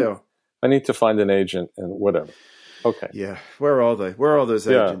they are. I need to find an agent and whatever. Okay. Yeah. Where are they? Where are those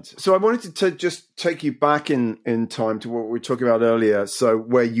agents? So I wanted to just take you back in time to what we were talking about earlier. So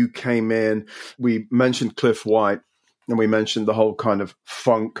where you came in, we mentioned Cliff White, and we mentioned the whole kind of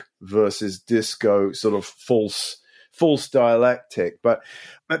funk versus disco sort of false dialectic. But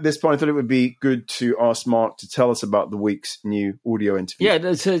at this point, I thought it would be good to ask Mark to tell us about the week's new audio interview. Yeah,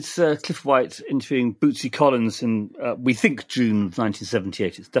 it's Cliff White interviewing Bootsy Collins in, we think, June of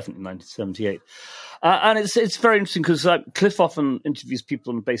 1978. It's definitely 1978. And it's very interesting because Cliff often interviews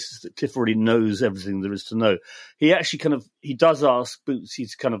people on the basis that Cliff already knows everything there is to know. He actually he does ask Bootsy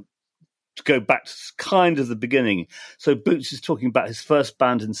to go back to kind of the beginning. So Boots is talking about his first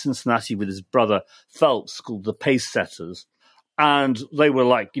band in Cincinnati with his brother Phelps called the Pace Setters. And they were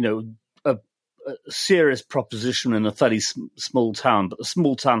like, you know, a serious proposition in a fairly small town. But the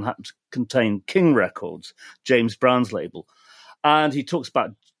small town happened to contain King Records, James Brown's label. And he talks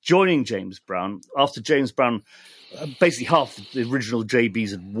about joining James Brown after James Brown, basically half the original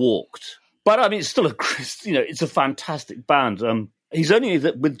JBs had walked. But I mean, it's still it's a fantastic band. He's only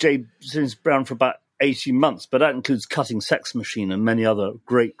with James Brown for about 18 months, but that includes Cutting Sex Machine and many other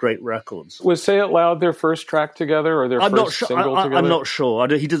great records. Was Say It Loud their first track together, or their first single together? I'm not sure.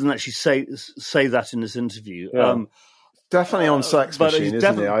 He doesn't actually say that in this interview. Yeah. Definitely on Sex Machine,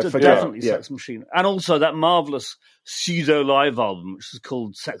 isn't he? I forget. Definitely Sex Machine. And also that marvellous pseudo live album, which is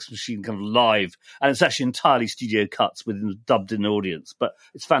called Sex Machine kind of Live. And it's actually entirely studio cuts with a dubbed in audience. But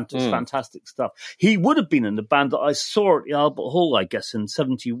it's fantastic stuff. He would have been in the band that I saw at the Albert Hall, I guess, in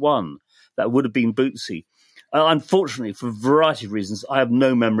 1971. That would have been Bootsy. Unfortunately, for a variety of reasons, I have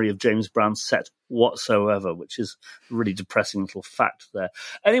no memory of James Brown's set whatsoever, which is a really depressing little fact there.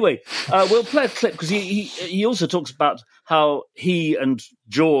 Anyway, we'll play a clip because he also talks about how he and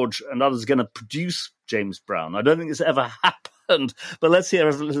George and others are going to produce James Brown. I don't think it's ever happened, but let's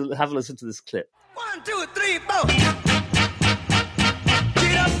have a listen to this clip. 1, 2, 3, 4. Get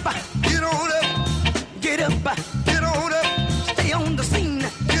up, get on up, get up, get on up. Stay on the scene,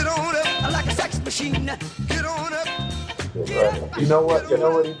 get on up like a sex machine. Get on up. Right. You know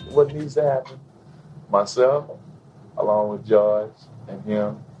what needs to happen? Myself, along with George and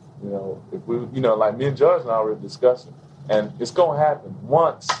him, if we, like me and George and I were discussing, and it's gonna happen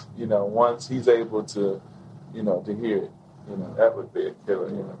once he's able to, to hear it. That would be a killer.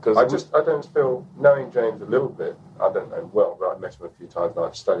 Because I don't feel, knowing James a little bit, I don't know well, but I've met him a few times and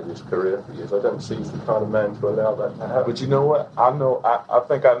I've studied his career for years. I don't see he's the kind of man to allow that to happen. But you know what? I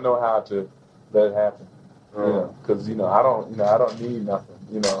think I know how to let it happen. Because I don't need nothing.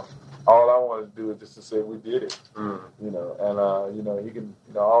 All I want to do is just to say we did it. And he can,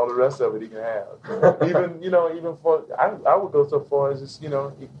 all the rest of it he can have. Even for I would go so far as just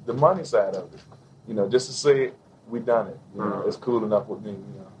the money side of it. Just to say we done it. It's cool enough with me.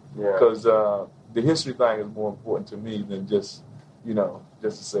 Because the history thing is more important to me than just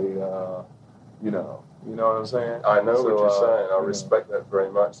just to say You know what I'm saying? I know what you're saying. I respect that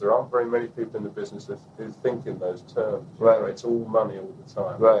very much. There aren't very many people in the business who think in those terms. Right. It's all money all the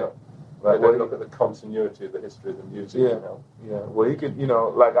time. Right. They don't look at the continuity of the history of the music. Yeah. Well, he could,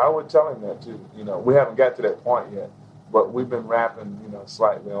 like I would tell him that too. We haven't got to that point yet, but we've been rapping,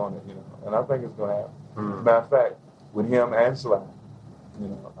 slightly on it, and I think it's going to happen. As a matter of fact, with him and Sly,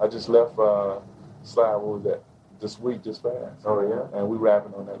 I just left Sly, what was that, this week, just fast. Oh, yeah? And we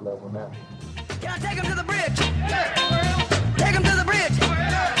rapping on that level now. Can I take him to the bridge? Take him to the bridge.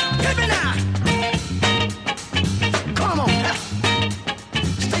 Hit me now. Come on.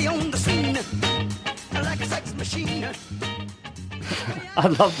 Stay on the scene like a sex machine.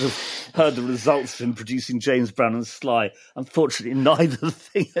 I'd love to have heard the results of him producing James Brown and Sly. Unfortunately, neither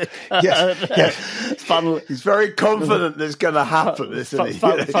thing. Yes. Funnily, he's very confident that it's going to happen, isn't he?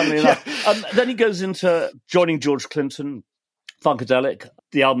 Funnily enough. Then he goes into joining George Clinton, Funkadelic.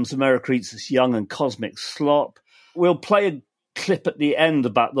 The album's America Eats Us Young and Cosmic Slop. We'll play a clip at the end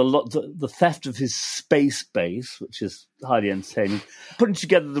about the theft of his space base, which is highly entertaining. Putting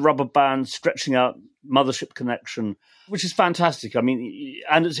together the rubber band, stretching out Mothership Connection, which is fantastic. I mean,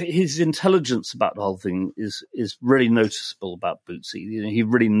 and his intelligence about the whole thing is really noticeable about Bootsy. He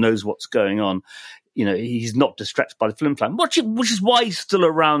really knows what's going on. He's not distracted by the flim flam, which is why he's still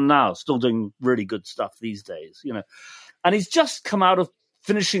around now, still doing really good stuff these days. And he's just come out of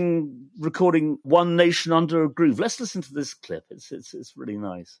finishing recording One Nation Under a Groove. Let's listen to this clip. It's really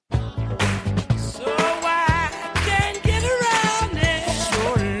nice. So I can't get around it.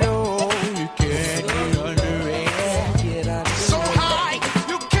 So low, you can't get under it. So high,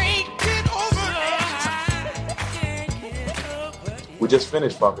 you can't get over it. We just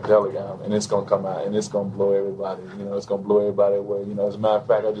finished Funkadelic album, and it's going to come out, and it's going to blow everybody. It's going to blow everybody away. As a matter of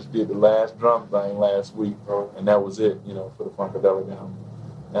fact, I just did the last drum thing last week, and that was it, for the Funkadelic album.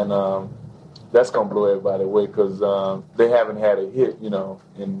 And that's going to blow everybody away because they haven't had a hit, a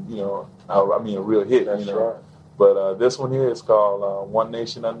real hit, That's right. But this one here is called One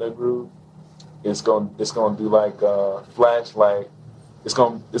Nation Under a Groove. It's going to do like Flashlight. It's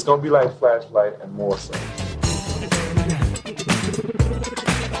going to be like Flashlight and more so.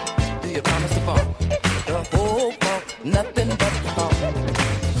 Do you promise to fall? The whole fall, nothing but the fall.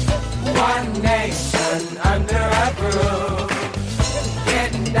 One nation under a groove.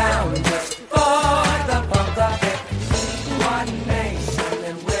 Getting down just for the funk of it. One nation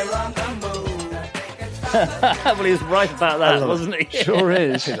and we're on the move. Well, he was right about that, wasn't he? Sure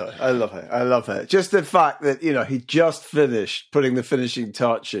is. I love it. Just the fact that, he just finished putting the finishing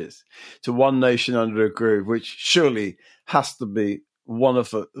touches to One Nation Under a Groove, which surely has to be one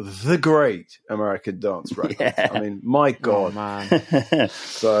of the great American dance records. Yeah. I mean, my God. Oh, man.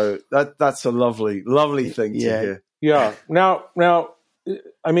 So that's a lovely, lovely thing to hear. Yeah. Now,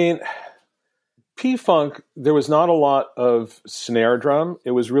 I mean, P-Funk, there was not a lot of snare drum.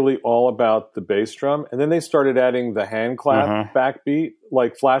 It was really all about the bass drum. And then they started adding the hand clap backbeat.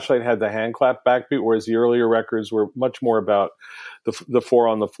 Like Flashlight had the hand clap backbeat, whereas the earlier records were much more about the four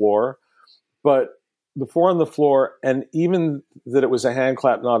on the floor. But the 4 on the floor, and even that it was a hand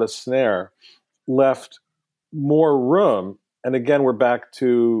clap, not a snare, left more room. And again, we're back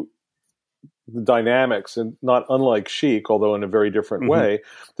to the dynamics, and not unlike Chic, although in a very different way,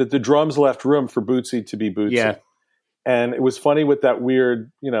 that the drums left room for Bootsy to be Bootsy. Yeah. And it was funny with that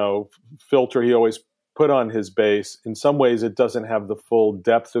weird, filter he always put on his bass. In some ways, it doesn't have the full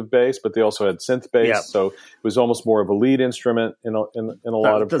depth of bass, but they also had synth bass, so it was almost more of a lead instrument in a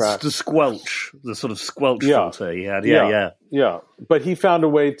lot of tracks. The squelch, the sort of squelch filter he had. Yeah. But he found a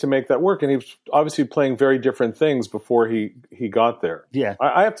way to make that work, and he was obviously playing very different things before he got there. Yeah.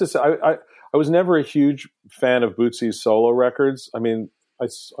 I have to say, I was never a huge fan of Bootsy's solo records. I mean, I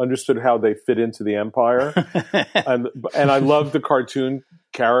understood how they fit into the Empire, and I loved the cartoon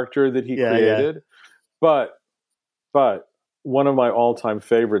character that he created. Yeah. But one of my all-time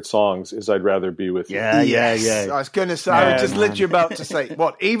favorite songs is "I'd Rather Be With You." Yeah. I was going to say, I was just literally about to say,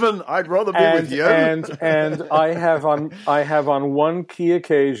 what? Even I'd rather be with you. And I have on one key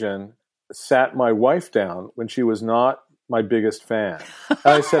occasion sat my wife down when she was not my biggest fan. And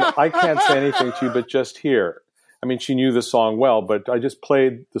I said, I can't say anything to you, but just hear. I mean, she knew the song well, but I just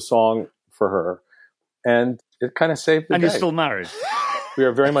played the song for her, and it kind of saved the day. And you're still married. We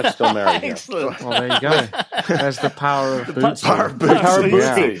are very much still married. Excellent. Well, there you go. There's the power of Bootsy. The power of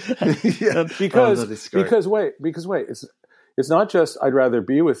Bootsy. Because wait, it's not just "I'd rather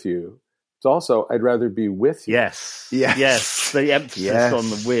be with you." It's also "I'd rather be with you." Yes. The emphasis on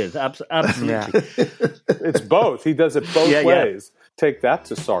the with. Absolutely. It's both. He does it both ways. Take that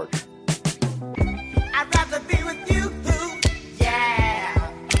to Sarge. I'd rather be with you.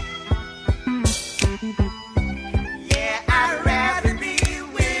 Yeah. Yeah, I'd rather be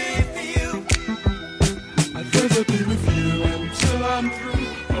with you. I'd rather be with you until I'm through.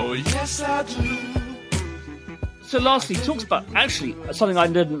 Oh, yes, I do. So lastly, he talks about actually something I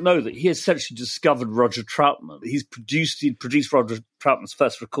didn't know, that he essentially discovered Roger Troutman. He'd produced Roger Troutman's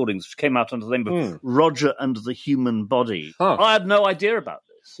first recordings, which came out under the name of Roger and the Human Body. Huh. I had no idea about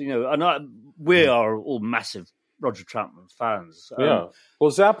this, and we are all massive Roger Troutman fans. Well,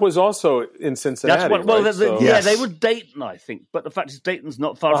 Zapp was also in Cincinnati. They were Dayton, I think, but the fact is Dayton's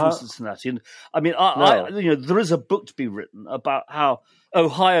not far from Cincinnati. And I mean, there is a book to be written about how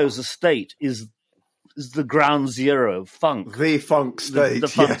Ohio's estate is the ground zero of funk. The funk state. The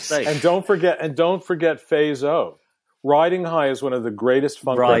funk state. And don't forget Phase O. Riding High is one of the greatest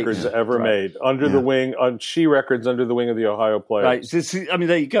funk records ever made. Under the wing, on She Records, under the wing of the Ohio Players. Right. I mean,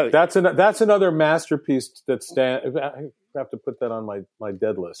 there you go. That's another masterpiece that stands. I have to put that on my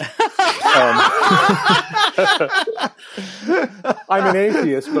dead list. I'm an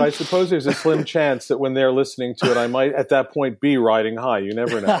atheist, but I suppose there's a slim chance that when they're listening to it, I might at that point be riding high. You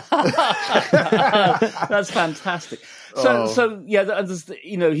never know. That's fantastic. So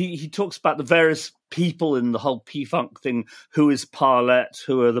he talks about the various people in the whole P-Funk thing. Who is Parlette?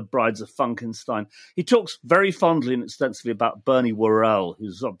 Who are the Brides of Funkenstein? He talks very fondly and extensively about Bernie Worrell,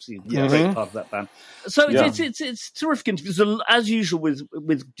 who's obviously a great part of that band. So it's terrific interviews. As usual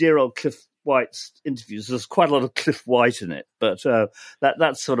with dear old Cliff White's interviews, there's quite a lot of Cliff White in it, but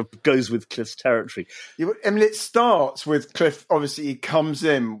that sort of goes with Cliff's territory. I mean, it starts with Cliff. Obviously, he comes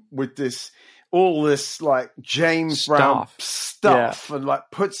in with all this like James Brown stuff and like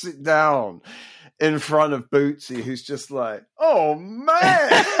puts it down in front of Bootsy, who's just like, "Oh man,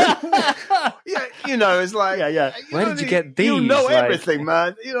 it's like, Where did you get these? You know everything,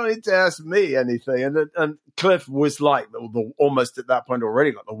 man. You don't need to ask me anything." And Cliff was like almost at that point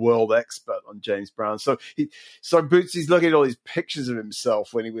already like the world expert on James Brown. So Bootsy's looking at all these pictures of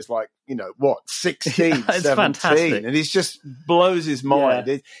himself when he was like, 16, 17, fantastic. and he just blows his mind.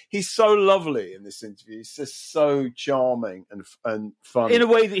 Yeah. He's so lovely in this interview. He's just so charming and funny in a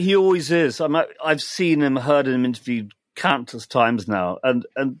way that he always is. I've seen him, heard him interviewed countless times now, and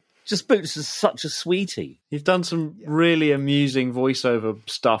just Boots is such a sweetie. You've done some really amusing voiceover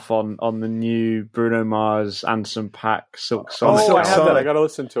stuff on the new Bruno Mars Anderson .Paak Silk Sonic. I have that. I got to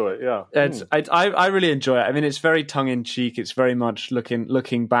listen to it. Yeah, I really enjoy it. I mean, it's very tongue in cheek. It's very much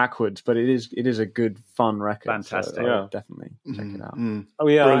looking backwards, but it is a good fun record. Fantastic. So definitely check it out. Oh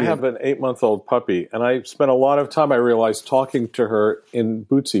yeah, Brilliant. I have an 8-month-old puppy, and I spent a lot of time, I realized, talking to her in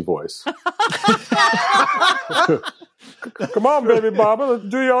Bootsy voice. Come on, baby Baba, let's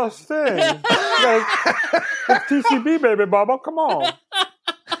do your thing. TCB, baby Baba, come on.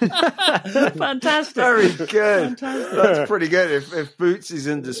 Fantastic. Very good. Fantastic. That's pretty good. If Boots is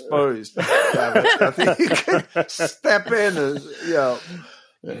indisposed, I think you can step in and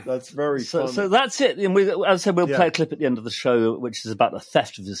That's very funny. So that's it. And as I said, we'll play a clip at the end of the show, which is about the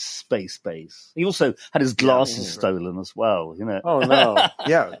theft of his space base. He also had his glasses stolen as well. Oh no!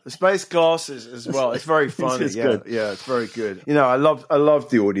 Yeah, the space glasses as well. It's very funny. It's yeah, good. Yeah, it's very good. I love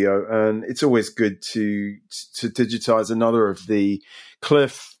the audio, and it's always good to digitize another of the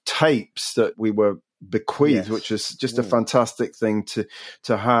Cliff tapes that we were bequeathed, which is just a fantastic thing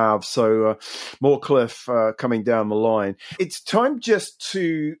to have. So more Cliff coming down the line. It's time just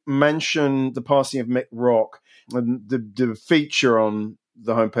to mention the passing of Mick Rock, and the feature on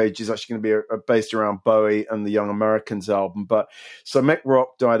the homepage is actually going to be based around Bowie and the Young Americans album. But so Mick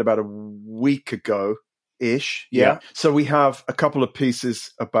Rock died about a week ago. Ish, yeah. So we have a couple of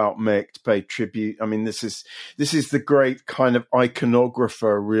pieces about Mick to pay tribute. I mean, this is the great kind of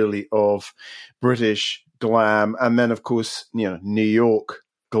iconographer, really, of British glam, and then of course, New York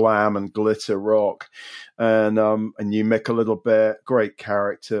glam and glitter rock, and you Mick a little bit. Great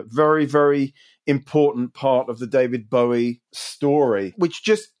character, very, very important part of the David Bowie story, which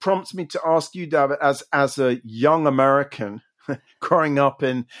just prompts me to ask you, David, as a young American growing up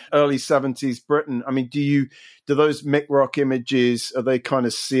in early 70s Britain, I mean, do those Mick Rock images, are they kind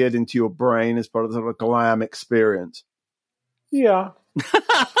of seared into your brain as part of the glam experience? Yeah.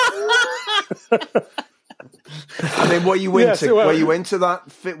 I mean, were you into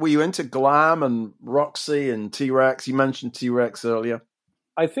that? Were you into glam and Roxy and T-Rex? You mentioned T-Rex earlier.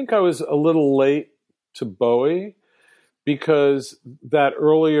 I think I was a little late to Bowie because that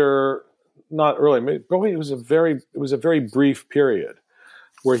earlier. Not early. Bowie was a very brief period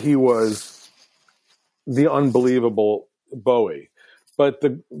where he was the unbelievable Bowie. But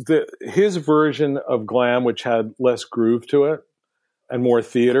his version of glam, which had less groove to it and more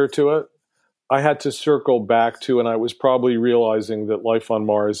theater to it, I had to circle back to, and I was probably realizing that Life on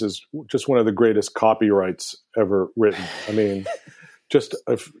Mars is just one of the greatest copyrights ever written. I mean, just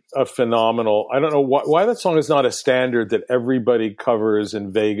a phenomenal. I don't know why that song is not a standard that everybody covers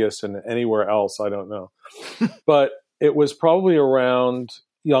in Vegas and anywhere else. I don't know. But it was probably around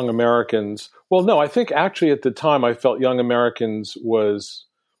Young Americans. Well, no, I think actually at the time I felt Young Americans was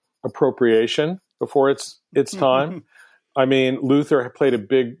appropriation before its time. I mean, Luther played a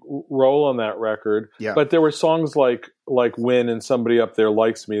big role on that record. Yeah. But there were songs like Win and Somebody Up There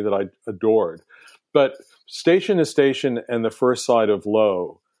Likes Me that I adored. But Station to Station and the first side of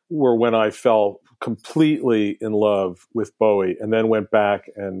Low were when I fell completely in love with Bowie, and then went back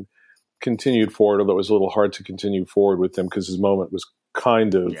and continued forward, although it was a little hard to continue forward with him because his moment was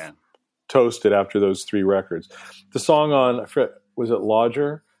kind of toasted after those three records. The song on, was it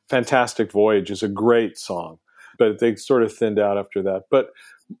Lodger? Fantastic Voyage is a great song, but they sort of thinned out after that. But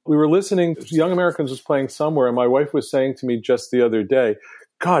we were listening, Young Americans was playing somewhere, and my wife was saying to me just the other day,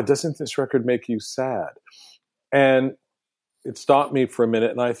 God, doesn't this record make you sad? And it stopped me for a minute,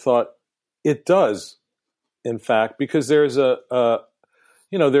 and I thought, it does, in fact, because there's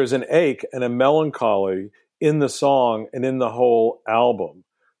there's an ache and a melancholy in the song and in the whole album,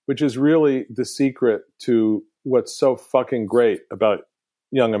 which is really the secret to what's so fucking great about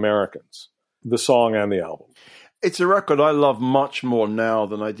Young Americans, the song and the album. It's a record I love much more now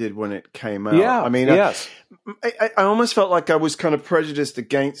than I did when it came out. Yeah, I mean, yes. I almost felt like I was kind of prejudiced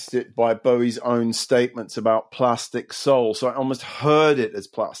against it by Bowie's own statements about Plastic Soul. So I almost heard it as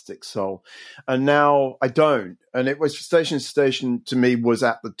Plastic Soul. And now I don't. And it was Station to Station, to me, was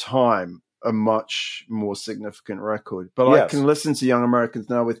at the time a much more significant record. But I can listen to Young Americans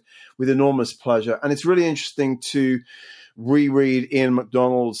now with enormous pleasure. And it's really interesting to reread Ian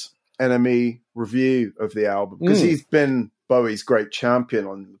McDonald's NME review of the album, because he's been Bowie's great champion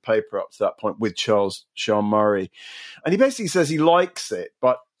on the paper up to that point with Sean Murray. And he basically says he likes it,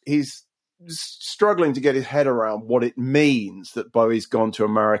 but he's struggling to get his head around what it means that Bowie's gone to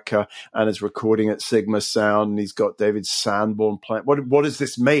America and is recording at Sigma Sound, and he's got David Sanborn playing. What does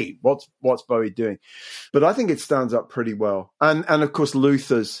this mean? What's Bowie doing? But I think it stands up pretty well. And of course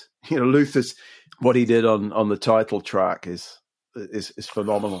Luther's what he did on the title track is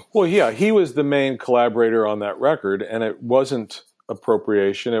phenomenal. Well, yeah, he was the main collaborator on that record, and it wasn't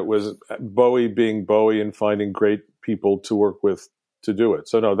appropriation. It was Bowie being Bowie and finding great people to work with to do it.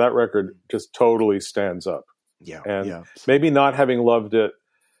 So no, that record just totally stands up. Yeah. And maybe not having loved it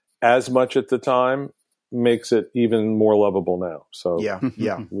as much at the time makes it even more lovable now. So yeah.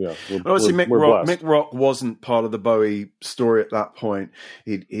 Obviously, Mick Rock wasn't part of the Bowie story at that point.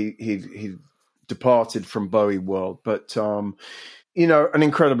 He departed from Bowie world, but an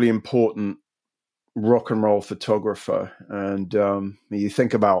incredibly important rock and roll photographer. And you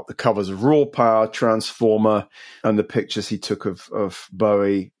think about the covers of Raw Power, Transformer, and the pictures he took of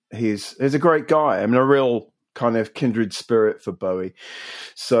Bowie. He's a great guy. I mean, a real kind of kindred spirit for Bowie.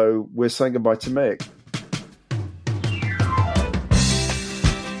 So we're saying goodbye to Mick.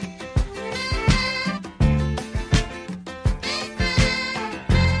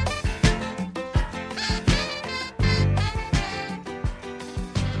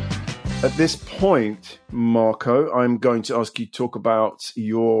 At this point, Marco, I'm going to ask you to talk about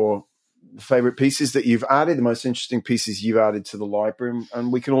your favorite pieces that you've added, the most interesting pieces you've added to the library,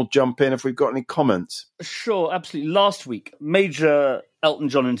 and we can all jump in if we've got any comments. Sure, absolutely. Last week, major Elton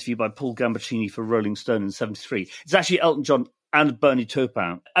John interview by Paul Gambaccini for Rolling Stone in 73. It's actually Elton John and Bernie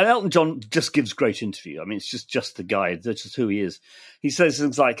Taupin. And Elton John just gives great interview. I mean, it's just the guy. That's just who he is. He says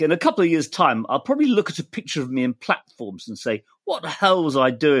things like, in a couple of years' time, I'll probably look at a picture of me in Platforms and say, what the hell was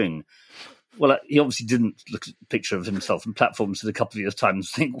I doing? Well, he obviously didn't look at a picture of himself in Platforms in a couple of years' time and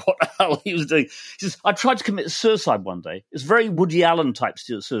think what the hell he was doing. He says, I tried to commit suicide one day. It's very Woody Allen type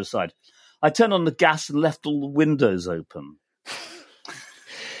suicide. I turned on the gas and left all the windows open.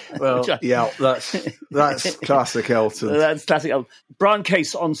 Well, yeah, that's classic Elton. That's classic Elton. Brian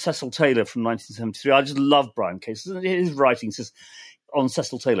Case on Cecil Taylor from 1973. I just love Brian Case. His writing says on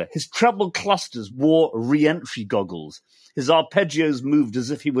Cecil Taylor, his treble clusters wore re-entry goggles. His arpeggios moved as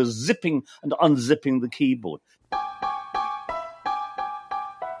if he was zipping and unzipping the keyboard.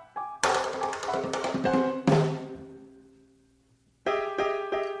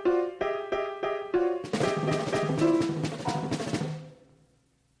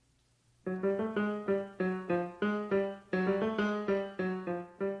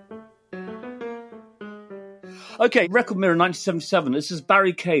 Okay, Record Mirror 1977. This is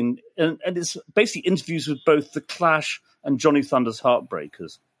Barry Kane, and it's basically interviews with both The Clash and Johnny Thunders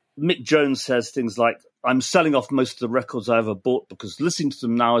Heartbreakers. Mick Jones says things like, I'm selling off most of the records I ever bought because listening to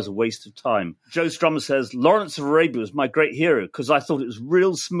them now is a waste of time. Joe Strummer says, Lawrence of Arabia was my great hero because I thought it was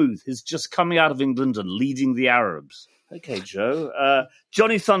real smooth. He's just coming out of England and leading the Arabs. Okay, Joe.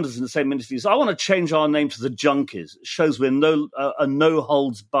 Johnny Thunders in the same interviews. I want to change our name to the Junkies. It shows we're a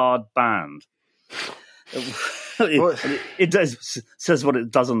no-holds-barred band. It does says what it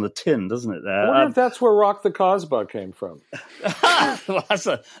does on the tin, doesn't it? There. I wonder if that's where Rock the Casbah came from. Well, that's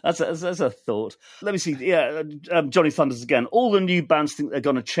a thought. Let me see. Yeah, Johnny Thunders again. All the new bands think they're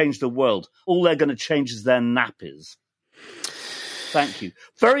going to change the world. All they're going to change is their nappies. Thank you.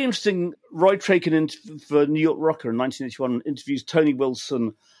 Very interesting. Roy Trakin for New York Rocker in 1981 interviews Tony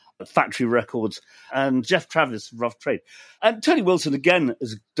Wilson, Factory Records, and Jeff Travis, Rough Trade. And Tony Wilson, again,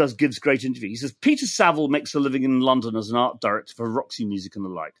 gives great interview. He says, Peter Saville makes a living in London as an art director for Roxy Music and the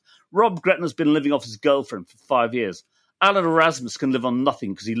like. Rob Gretton's been living off his girlfriend for 5 years. Alan Erasmus can live on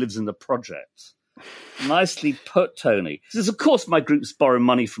nothing because he lives in the projects. Nicely put, Tony. He says, of course my groups borrow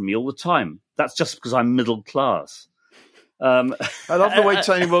money from me all the time. That's just because I'm middle class. I love the way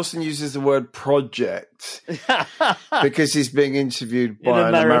Tony Wilson uses the word project because he's being interviewed by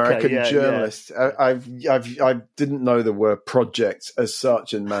an American journalist. Yeah. I didn't know the word project as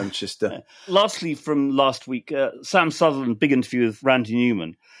such in Manchester. Lastly, from last week, Sam Sutherland, big interview with Randy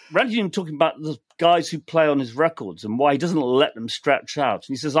Newman. Randy Newman talking about the guys who play on his records and why he doesn't let them stretch out. And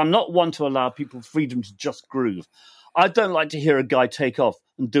he says, I'm not one to allow people freedom to just groove. I don't like to hear a guy take off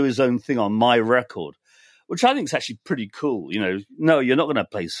and do his own thing on my record, which I think is actually pretty cool. You know, no, you're not going to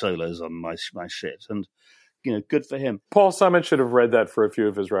play solos on my shit. And, you know, good for him. Paul Simon should have read that for a few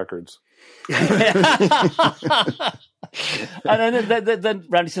of his records. And then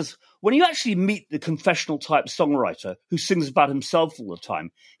Randy says, when you actually meet the confessional type songwriter who sings about himself all the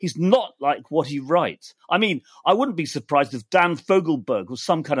time, he's not like what he writes. I mean, I wouldn't be surprised if Dan Fogelberg was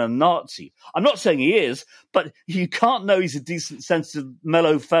some kind of Nazi. I'm not saying he is, but you can't know he's a decent, sensitive,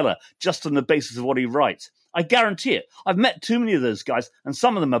 mellow fella just on the basis of what he writes. I guarantee it. I've met too many of those guys, and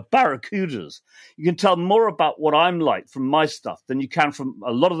some of them are barracudas. You can tell more about what I'm like from my stuff than you can from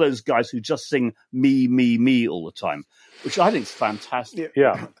a lot of those guys who just sing me, me, me all the time, which I think is fantastic.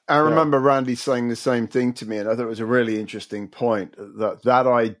 Yeah. I remember Randy saying the same thing to me, and I thought it was a really interesting point, that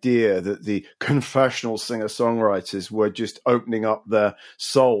idea that the confessional singer-songwriters were just opening up their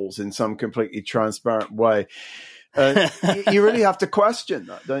souls in some completely transparent way. You really have to question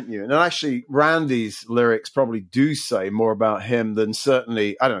that, don't you? And actually, Randy's lyrics probably do say more about him than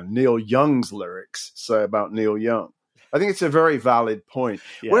certainly, I don't know, Neil Young's lyrics say about Neil Young. I think it's a very valid point.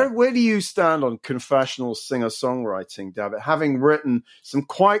 Yeah. Where do you stand on confessional singer-songwriting, David? Having written some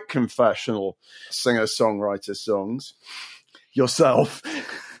quite confessional singer-songwriter songs yourself.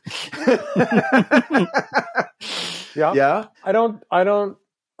 Yeah. I don't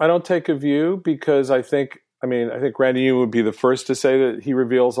take a view because I think Randy Newman would be the first to say that he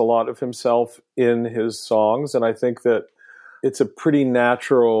reveals a lot of himself in his songs. And I think that it's a pretty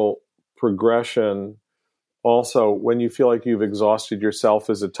natural progression also, when you feel like you've exhausted yourself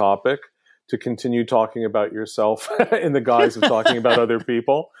as a topic, to continue talking about yourself in the guise of talking about other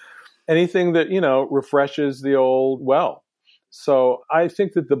people. Anything that, refreshes the old well. So I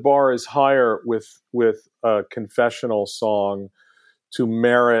think that the bar is higher with a confessional song to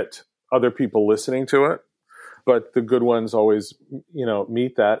merit other people listening to it. But the good ones always,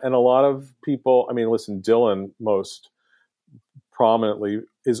 meet that. And a lot of people, listen, Dylan most prominently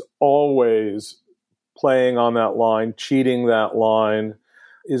is always playing on that line, cheating that line.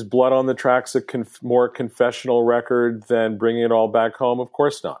 Is Blood on the Tracks a more confessional record than Bringing It All Back Home? Of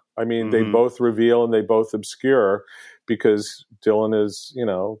course not. They both reveal and they both obscure because Dylan is,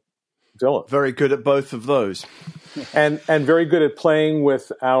 Dylan. Very good at both of those. and very good at playing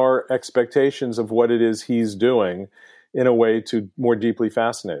with our expectations of what it is he's doing in a way to more deeply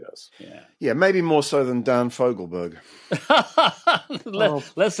fascinate us. Yeah, maybe more so than Dan Fogelberg.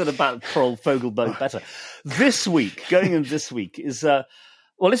 Less than about Paul Fogelberg better. This week is...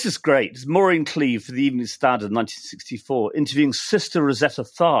 this is great. It's Maureen Cleave for the Evening Standard in 1964, interviewing Sister Rosetta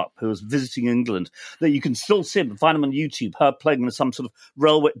Tharpe, who was visiting England. That you can still see him, find him on YouTube, her playing in some sort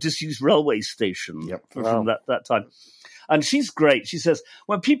of disused railway station from that time. And she's great. She says,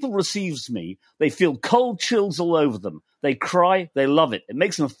 when people receives me, they feel cold chills all over them. They cry, they love it. It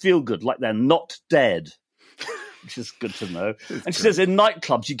makes them feel good, like they're not dead. Which is good to know. And she says, in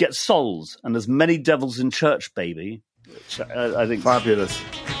nightclubs, you get souls, and there's many devils in church, baby. Which I think fabulous.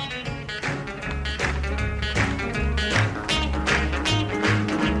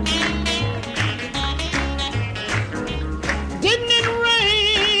 Didn't it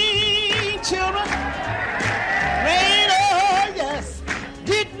rain, children? Rain, oh yes.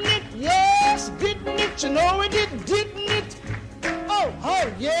 Didn't it? Yes, didn't it? You know it did, didn't it?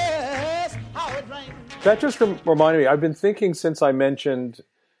 Oh yes. How it rained. That just reminded me. I've been thinking since I mentioned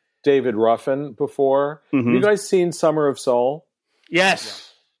David Ruffin before. Have you guys seen Summer of Soul?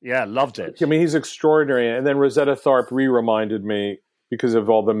 Yes. Yeah, loved it. He's extraordinary. And then Rosetta Tharpe reminded me because of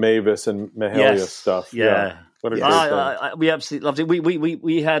all the Mavis and Mahalia stuff. Yeah. What a great thing. We absolutely loved it.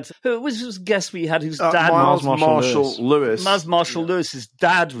 We had, who was this guest we had whose dad? Miles Marshall Lewis. Miles Marshall Lewis's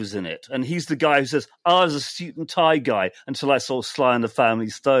dad was in it. And he's the guy who says, I was a suit and tie guy until I saw Sly and the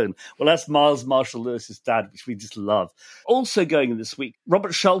Family Stone. Well, that's Miles Marshall Lewis's dad, which we just love. Also going in this week,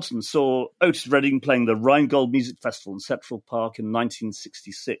 Robert Shelton saw Otis Redding playing the Rheingold Music Festival in Central Park in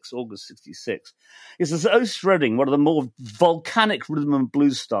 1966, August 66. He says Otis Redding, one of the more volcanic rhythm and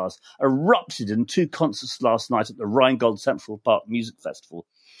blues stars, erupted in 2 concerts last night at the Rheingold Central Park Music Festival.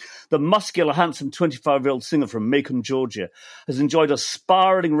 The muscular, handsome 25-year-old singer from Macon, Georgia, has enjoyed a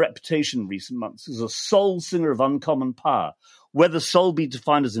spiraling reputation in recent months as a soul singer of uncommon power. Whether soul be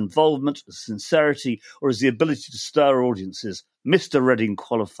defined as involvement, as sincerity, or as the ability to stir audiences, Mr. Redding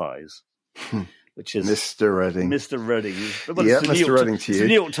qualifies. Which is Mr. Redding. Mr. Redding. Mr. Redding to you. It's the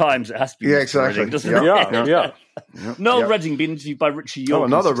New York Times. It has to be Mr. Redding, doesn't it? Yeah. Noel Redding being interviewed by Richie York. Oh,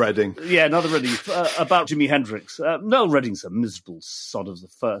 another Redding. Yeah, another Redding about Jimi Hendrix. Noel Redding's a miserable sod of the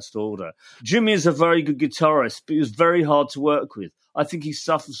first order. Jimmy is a very good guitarist, but he was very hard to work with. I think he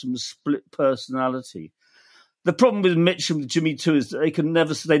suffers from a split personality. The problem with Mitch and with Jimmy too is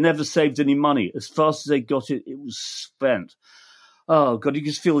that they never saved any money. As fast as they got it, it was spent. Oh, God, you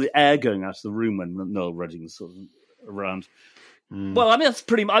just feel the air going out of the room when Noel Redding's sort of around. Well, that's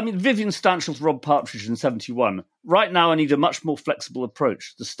pretty much... Vivian Stanshall's Rob Partridge in 71. Right now, I need a much more flexible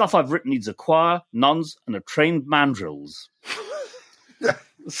approach. The stuff I've written needs a choir, nuns, and a trained mandrills.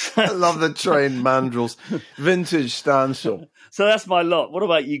 I love the trained mandrills. Vintage Stanshall. So that's my lot. What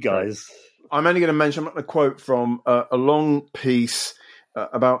about you guys? I'm only going to mention, I'm going to quote from a long piece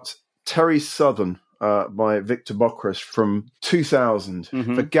about Terry Southern, by Victor Bockris from 2000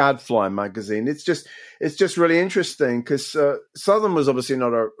 for Gadfly magazine. It's just really interesting because Southern was obviously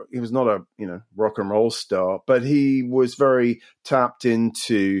not a rock and roll star, but he was very tapped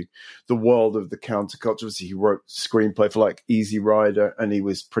into the world of the counterculture. Obviously, he wrote screenplay for like Easy Rider, and he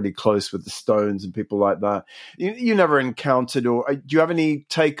was pretty close with the Stones and people like that. You never encountered, or do you have any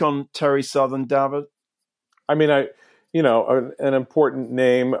take on Terry Southern, David? An important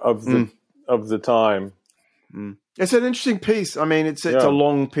name of the time. It's an interesting piece. It's a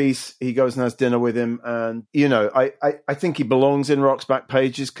long piece. He goes and has dinner with him, and I think he belongs in Rock's back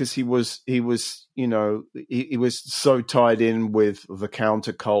pages because he was so tied in with the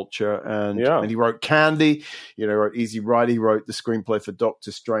counterculture, and he wrote Candy, wrote Easy Rider, he wrote the screenplay for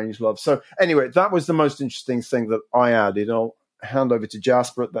Dr. Strangelove. So anyway, that was the most interesting thing that I added. hand over to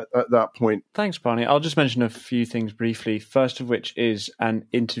Jasper at that point. Thanks, Barney. I'll just mention a few things briefly. First of which is an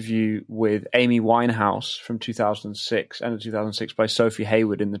interview with Amy Winehouse from 2006, end of 2006, by Sophie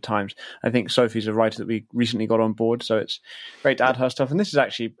Hayward in the Times. I think Sophie's a writer that we recently got on board, so it's great to add her stuff. And this is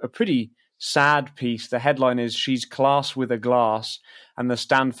actually a pretty sad piece. The headline is "She's Class with a Glass," and the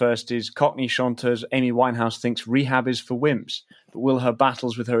stand first is "Cockney chanteuse Amy Winehouse thinks rehab is for wimps, but will her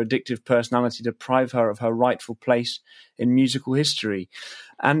battles with her addictive personality deprive her of her rightful place in musical history?"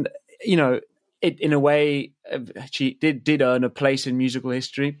 And, you know, in a way, she did earn a place in musical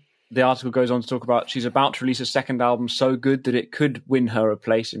history. The article goes on to talk about she's about to release a second album so good that it could win her a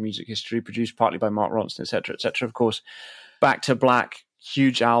place in music history, produced partly by Mark Ronson, etc., etc. Of course, Back to Black,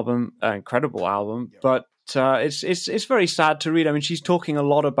 huge album, incredible album, but it's very sad to read. I mean, she's talking a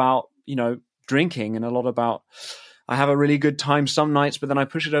lot about, you know, drinking and a lot about, I have a really good time some nights, but then I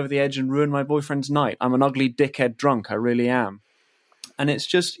push it over the edge and ruin my boyfriend's night. I'm an ugly dickhead drunk. I really am. And it's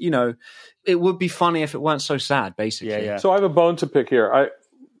just, you know, it would be funny if it weren't so sad, basically. Yeah. So I have a bone to pick here. I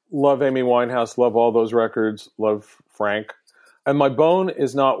love Amy Winehouse, love all those records, love Frank. And my bone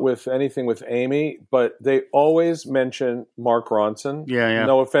is not with anything with Amy, but they always mention Mark Ronson. Yeah.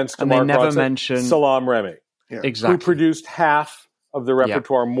 No offense to and Mark they never Ronson. mention Salaam Remi. Yeah. Exactly. Who produced half of the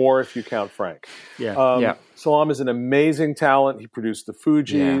repertoire, more if you count Frank. Salaam is an amazing talent. He produced the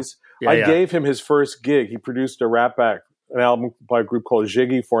Fugees. I gave him his first gig. He produced a rap act, an album by a group called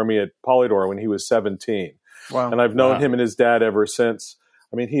Ziggy for me at Polydor when he was 17. Wow. And I've known him and his dad ever since.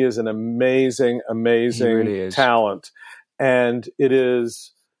 I mean, he is an amazing really talent. And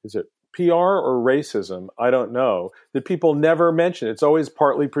is it PR or racism? I don't know. That people never mention. It's always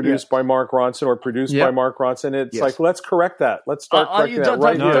partly produced by Mark Ronson or produced by Mark Ronson. It's like, let's correct that. Let's start correcting that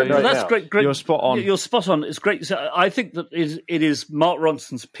right here. That's great. You're spot on. You're spot on. It's great. So I think that it is Mark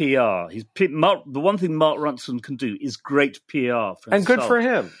Ronson's PR. The one thing Mark Ronson can do is great PR for himself. And good for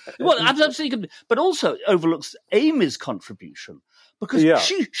him. Well, absolutely good. But also overlooks Amy's contribution because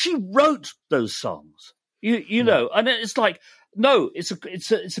she wrote those songs. You know, and it's like, no, it's a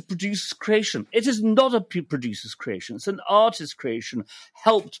producer's creation. It is not a producer's creation. It's an artist's creation,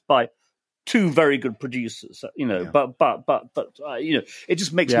 helped by two very good producers. You know, but you know, it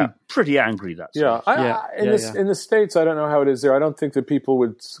just makes me pretty angry. In the States, I don't know how it is there. I don't think that people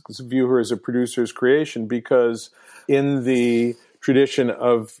would view her as a producer's creation because in the tradition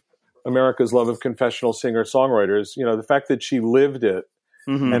of America's love of confessional singer-songwriters, you know, the fact that she lived it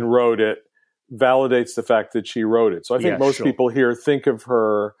and wrote it validates the fact that she wrote it. So I think most people here think of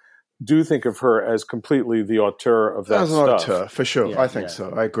her as completely the auteur of that stuff. As an auteur, for sure. I think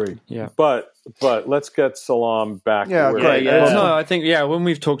so. I agree. Yeah. But let's get Salaam back. Yeah, great. No, I think, when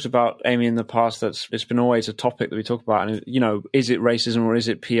we've talked about Amy in the past, it's been always a topic that we talk about. And, you know, is it racism or is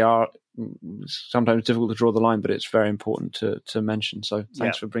it PR? It's sometimes difficult to draw the line, but it's very important to mention. So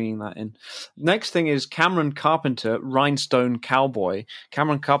thanks for bringing that in. Next thing is Cameron Carpenter, Rhinestone Cowboy.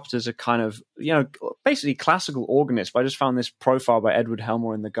 Cameron Carpenter's a kind of, you know, basically classical organist, but I just found this profile by Edward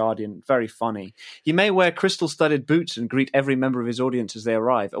Helmore in The Guardian very funny. He may wear crystal-studded boots and greet every member of his audience as they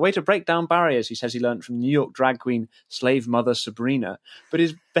arrive. A way to break down barriers, he says he learned from New York drag queen slave mother Sabrina. But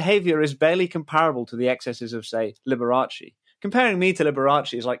his behavior is barely comparable to the excesses of, say, Liberace. Comparing me to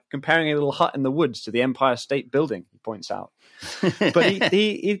Liberace is like comparing a little hut in the woods to the Empire State Building, he points out. But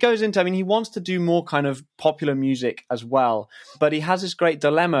he goes into, I mean, he wants to do more kind of popular music as well, but he has this great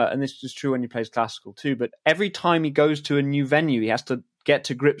dilemma, and this is true when he plays classical too, but every time he goes to a new venue, he has to get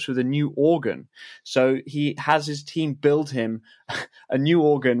to grips with a new organ. So he has his team build him a new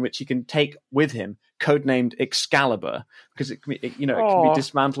organ which he can take with him, codenamed Excalibur, because it can be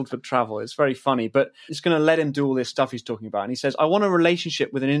dismantled for travel. It's very funny, but it's going to let him do all this stuff he's talking about. And he says, I want a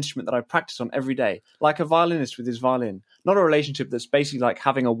relationship with an instrument that I practice on every day, like a violinist with his violin. Not a relationship that's basically like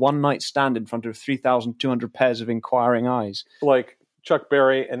having a one-night stand in front of 3,200 pairs of inquiring eyes. Like Chuck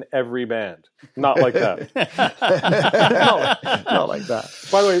Berry and every band. Not like that. not like that.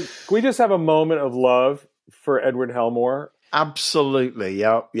 By the way, can we just have a moment of love for Edward Helmore? Absolutely,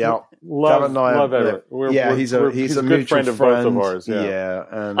 yeah. Love Edward. He's a good friend of both of ours. Yeah.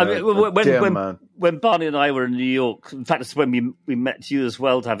 And I mean, when Barney and I were in New York, in fact, it's when we met you as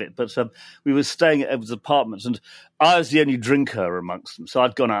well, David. But we were staying at Edward's apartment, and I was the only drinker amongst them. So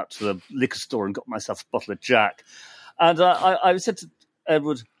I'd gone out to the liquor store and got myself a bottle of Jack, and I said to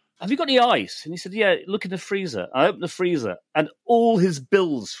Edward, have you got any ice? And he said, yeah, look in the freezer. I opened the freezer, and all his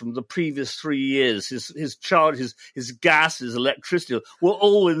bills from the previous 3 years, his charge, his gas, his electricity, were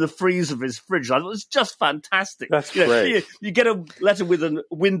all in the freezer of his fridge. I thought it was just fantastic. That's great. You get a letter with a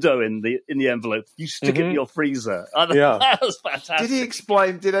window in the envelope. You stick it in your freezer. That was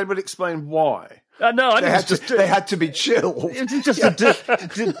fantastic. Did Edward explain why? No, I they had, just, they had to be chill. It's just a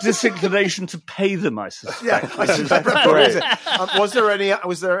disinclination to pay them, I suspect. Yeah, I suspect. Was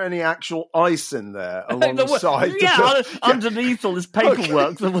there any actual ice in there alongside? Yeah, underneath all this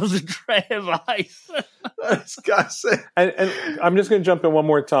paperwork, there was a tray of ice. And I'm just going to jump in one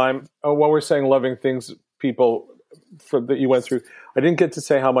more time while we're saying loving things, people that you went through. I didn't get to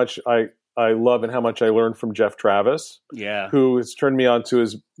say how much I love and how much I learned from Jeff Travis, who has turned me on to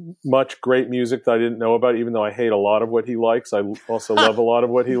his much great music that I didn't know about, even though I hate a lot of what he likes. I also love a lot of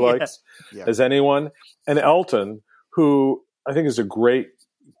what he likes, as anyone. And Elton, who I think is a great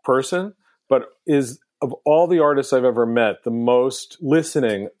person, but is, of all the artists I've ever met, the most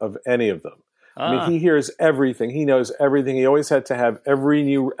listening of any of them. I mean, he hears everything. He knows everything. He always had to have every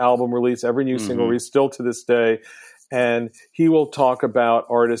new album release, every new single release, still to this day. And he will talk about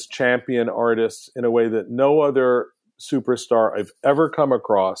artists, champion artists, in a way that no other superstar I've ever come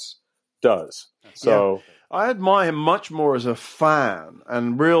across does. So I admire him much more as a fan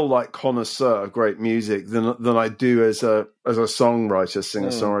and real connoisseur of great music than I do as a songwriter,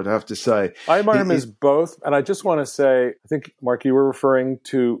 singer-songwriter, I have to say. I admire him as both. And I just want to say, I think, Mark, you were referring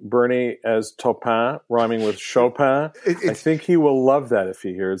to Bernie as Topin, rhyming with Chopin. I think he will love that if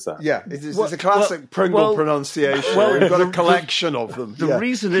he hears that. Yeah, it's a classic Pringle pronunciation. We've got a collection of them. The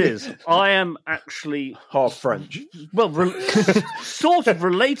reason is, I am actually... half French. Well, sort of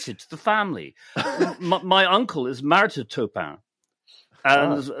related to the family. My uncle is married to Topin.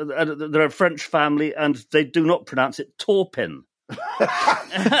 And they're a French family, and they do not pronounce it Torpin.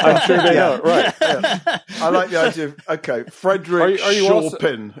 I'm sure they don't, right. Yeah. I like the idea of, Frederick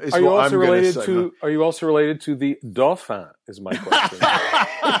Chopin is what I'm going to say. Are you also related to the Dauphin, is my question.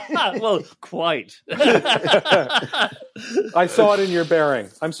 Well, quite. I saw it in your bearing.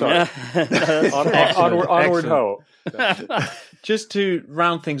 I'm sorry. Onward ho. Just to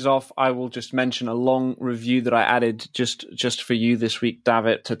round things off, I will just mention a long review that I added just for you this week,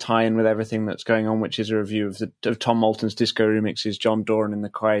 David, to tie in with everything that's going on, which is a review of Tom Moulton's disco remixes, John Doran and the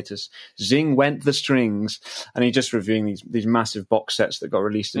Quietus, Zing Went the Strings, and he's just reviewing these massive box sets that got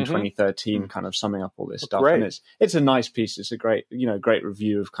released in 2013, kind of summing up all this stuff. Great. And it's a nice piece. It's a great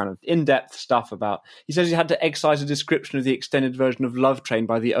review of kind of in-depth stuff about. He says he had to excise a description of the extended version of Love Train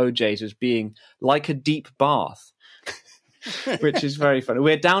by the OJs as being like a deep bath. Which is very funny.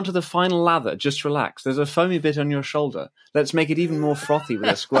 We're down to the final lather. Just relax. There's a foamy bit on your shoulder. Let's make it even more frothy with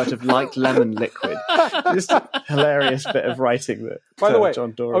a squirt of light lemon liquid. Just a hilarious bit of writing that By the way,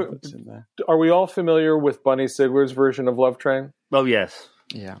 John Doran puts in there. Are we all familiar with Bunny Sigler's version of Love Train? Well, yes.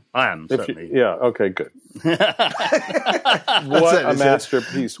 Yeah. I am, certainly. Okay, good. What a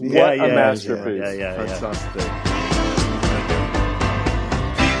masterpiece. What a masterpiece. Yeah. Fantastic.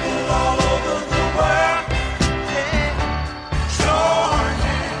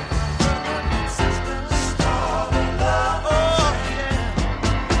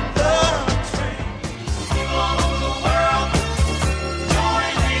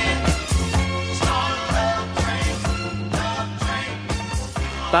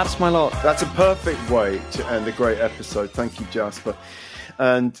 That's my lot. That's a perfect way to end a great episode. Thank you, Jasper.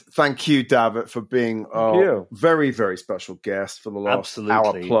 And thank you, David, for being our very, very special guest for the last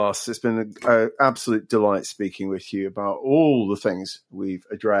hour plus. It's been an absolute delight speaking with you about all the things we've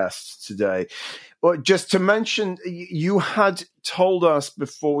addressed today. Well, just to mention, you had told us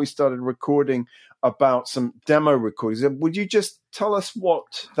before we started recording about some demo recordings. Would you just tell us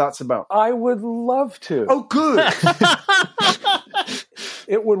what that's about? I would love to. Oh, good.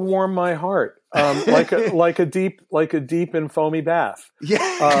 It would warm my heart, like a deep and foamy bath.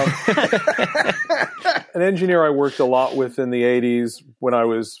 Yeah. An engineer I worked a lot with in the 80s when I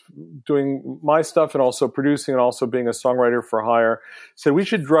was doing my stuff and also producing and also being a songwriter for hire said we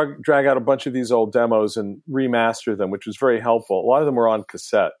should drag out a bunch of these old demos and remaster them, which was very helpful. A lot of them were on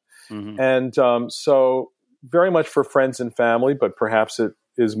cassette. And so very much for friends and family, but perhaps it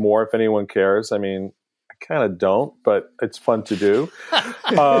is more if anyone cares. I mean, I kind of don't, but it's fun to do.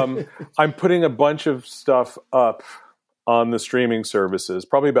 I'm putting a bunch of stuff up on the streaming services,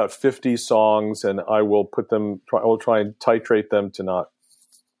 probably about 50 songs, and I will I will try and titrate them to not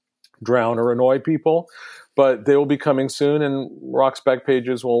drown or annoy people, but they will be coming soon, and Rock's back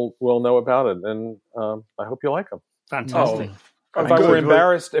pages will know about it, and I hope you like them. Fantastic.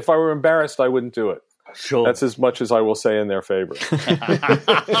 If I were embarrassed, I wouldn't do it. Sure. That's as much as I will say in their favor.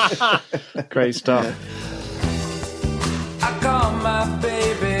 Great stuff. I call my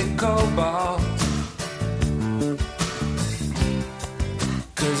baby Cobalt,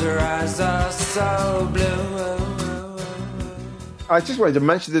 'cause her eyes are so blue. I just wanted to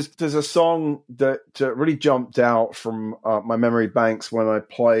mention there's a song that really jumped out from my memory banks when I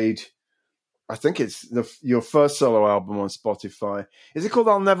played I think it's your first solo album on Spotify. Is it called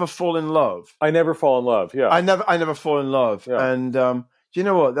I'll Never Fall in Love? I Never Fall in Love, yeah. I Never Fall in Love. Yeah. And do you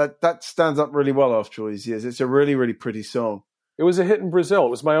know what? That stands up really well after all these years. It's a really, really pretty song. It was a hit in Brazil. It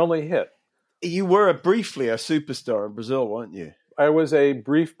was my only hit. You were briefly a superstar in Brazil, weren't you? I was a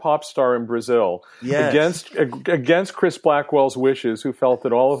brief pop star in Brazil against Chris Blackwell's wishes, who felt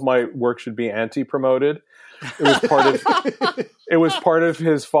that all of my work should be anti-promoted. It was part of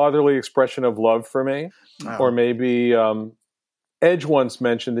his fatherly expression of love for me. Oh. Or maybe Edge once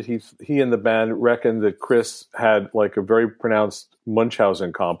mentioned that he and the band reckoned that Chris had like a very pronounced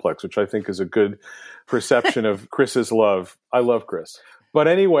Munchausen complex, which I think is a good perception of Chris's love. I love Chris. But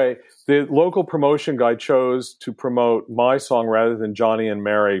anyway, the local promotion guy chose to promote my song rather than Johnny and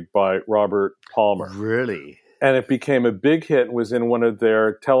Mary by Robert Palmer. Really? And it became a big hit and was in one of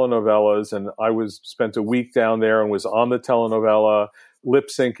their telenovelas. And I spent a week down there and was on the telenovela, lip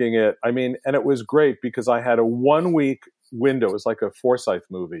syncing it. I mean, and it was great because I had a 1 week window. It was like a Forsyth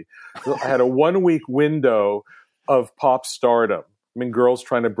movie. I had a 1 week window of pop stardom. I mean, girls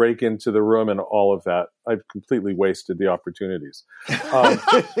trying to break into the room and all of that. I've completely wasted the opportunities.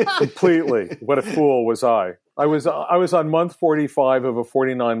 Completely. What a fool was I. I was on month 45 of a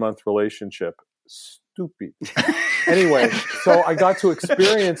 49-month relationship. Stupid. Anyway, so I got to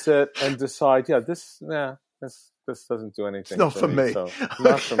experience it and decide, this doesn't do anything. It's not for me. So,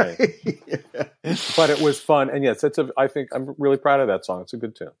 not for me. But it was fun, and yes, I think I'm really proud of that song. It's a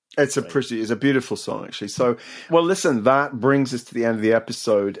good tune. It's a beautiful song, actually. So, well, listen, that brings us to the end of the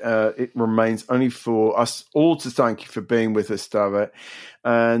episode. It remains only for us all to thank you for being with us, David,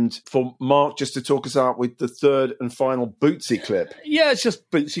 and for Mark just to talk us out with the third and final Bootsy clip. Yeah, it's just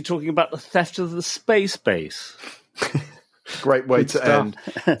Bootsy talking about the theft of the space base. Great way to end.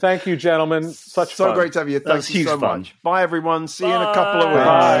 Thank you, gentlemen. So fun. Great to have you. Thank you so much. Bye, everyone. See you in a couple of weeks.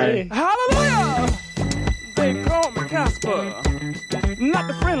 Bye. Hallelujah! They call me Casper, not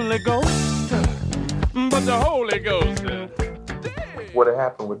the friendly ghost, but the Holy Ghost. What had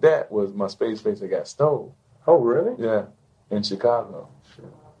happened with that was my space base got stolen. Oh, really? Yeah, in Chicago.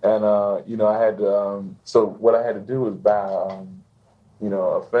 And I had to. So what I had to do was buy.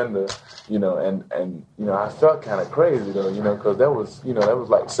 A Fender, and I felt kind of crazy though, because that was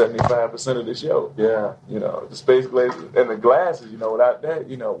like 75% of the show. Yeah. The space glasses and the glasses, without that,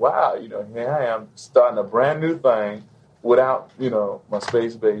 wow, here I am starting a brand new thing without, my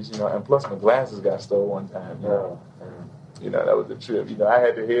space base, and plus my glasses got stolen one time, that was a trip. I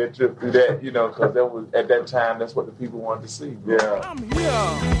had to head trip through that, because that was at that time that's what the people wanted to see. Yeah. I'm here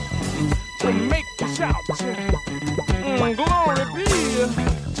to make you shout. Glory be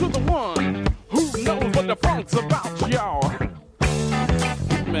to the one who knows what the funk's about, y'all.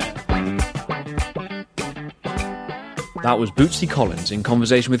 Man. That was Bootsy Collins in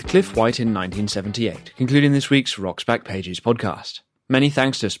conversation with Cliff White in 1978, concluding this week's Rock's Back Pages podcast. Many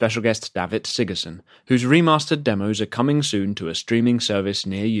thanks to special guest David Sigerson, whose remastered demos are coming soon to a streaming service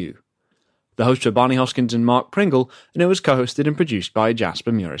near you. The hosts were Barney Hoskins and Mark Pringle, and it was co-hosted and produced by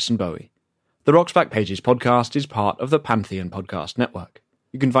Jasper Murison Bowie. The Rock's Back Pages podcast is part of the Pantheon Podcast Network.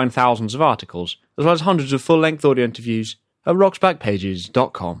 You can find thousands of articles, as well as hundreds of full-length audio interviews at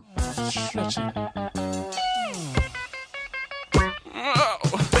rocksbackpages.com.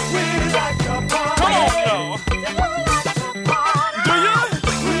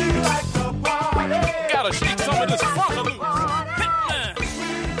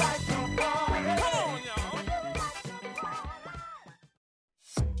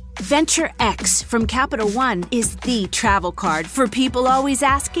 Venture X from Capital One is the travel card for people always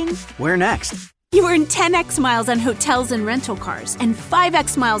asking, where next? You earn 10x miles on hotels and rental cars, and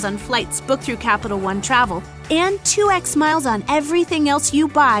 5x miles on flights booked through Capital One Travel, and 2x miles on everything else you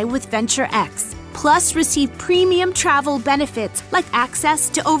buy with Venture X. Plus, receive premium travel benefits like access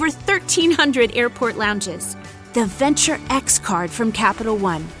to over 1,300 airport lounges. The Venture X card from Capital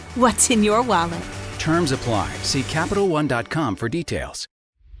One. What's in your wallet? Terms apply. See CapitalOne.com for details.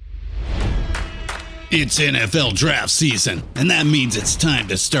 It's NFL draft season, and that means it's time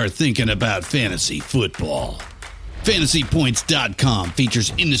to start thinking about fantasy football. FantasyPoints.com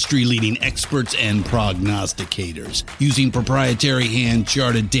features industry-leading experts and prognosticators using proprietary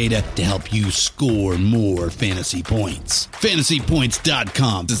hand-charted data to help you score more fantasy points.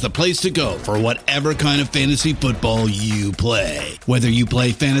 FantasyPoints.com is the place to go for whatever kind of fantasy football you play. Whether you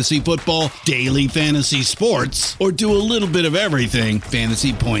play fantasy football, daily fantasy sports, or do a little bit of everything,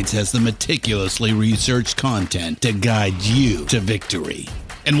 Fantasy Points has the meticulously researched content to guide you to victory.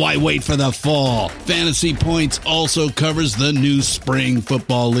 And why wait for the fall? Fantasy Points also covers the new spring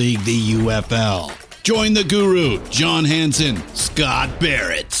football league, the UFL. Join the guru, John Hansen, Scott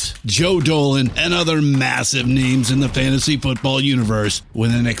Barrett, Joe Dolan, and other massive names in the fantasy football universe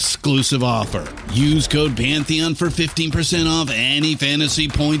with an exclusive offer. Use code Pantheon for 15% off any Fantasy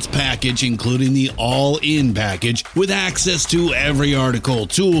Points package, including the all-in package with access to every article,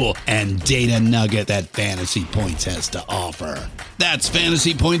 tool, and data nugget that Fantasy Points has to offer. That's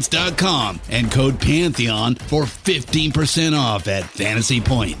fantasypoints.com and code Pantheon for 15% off at Fantasy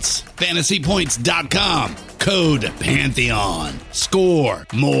Points. Fantasypoints.com, code Pantheon. Score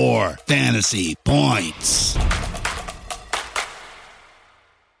more fantasy points.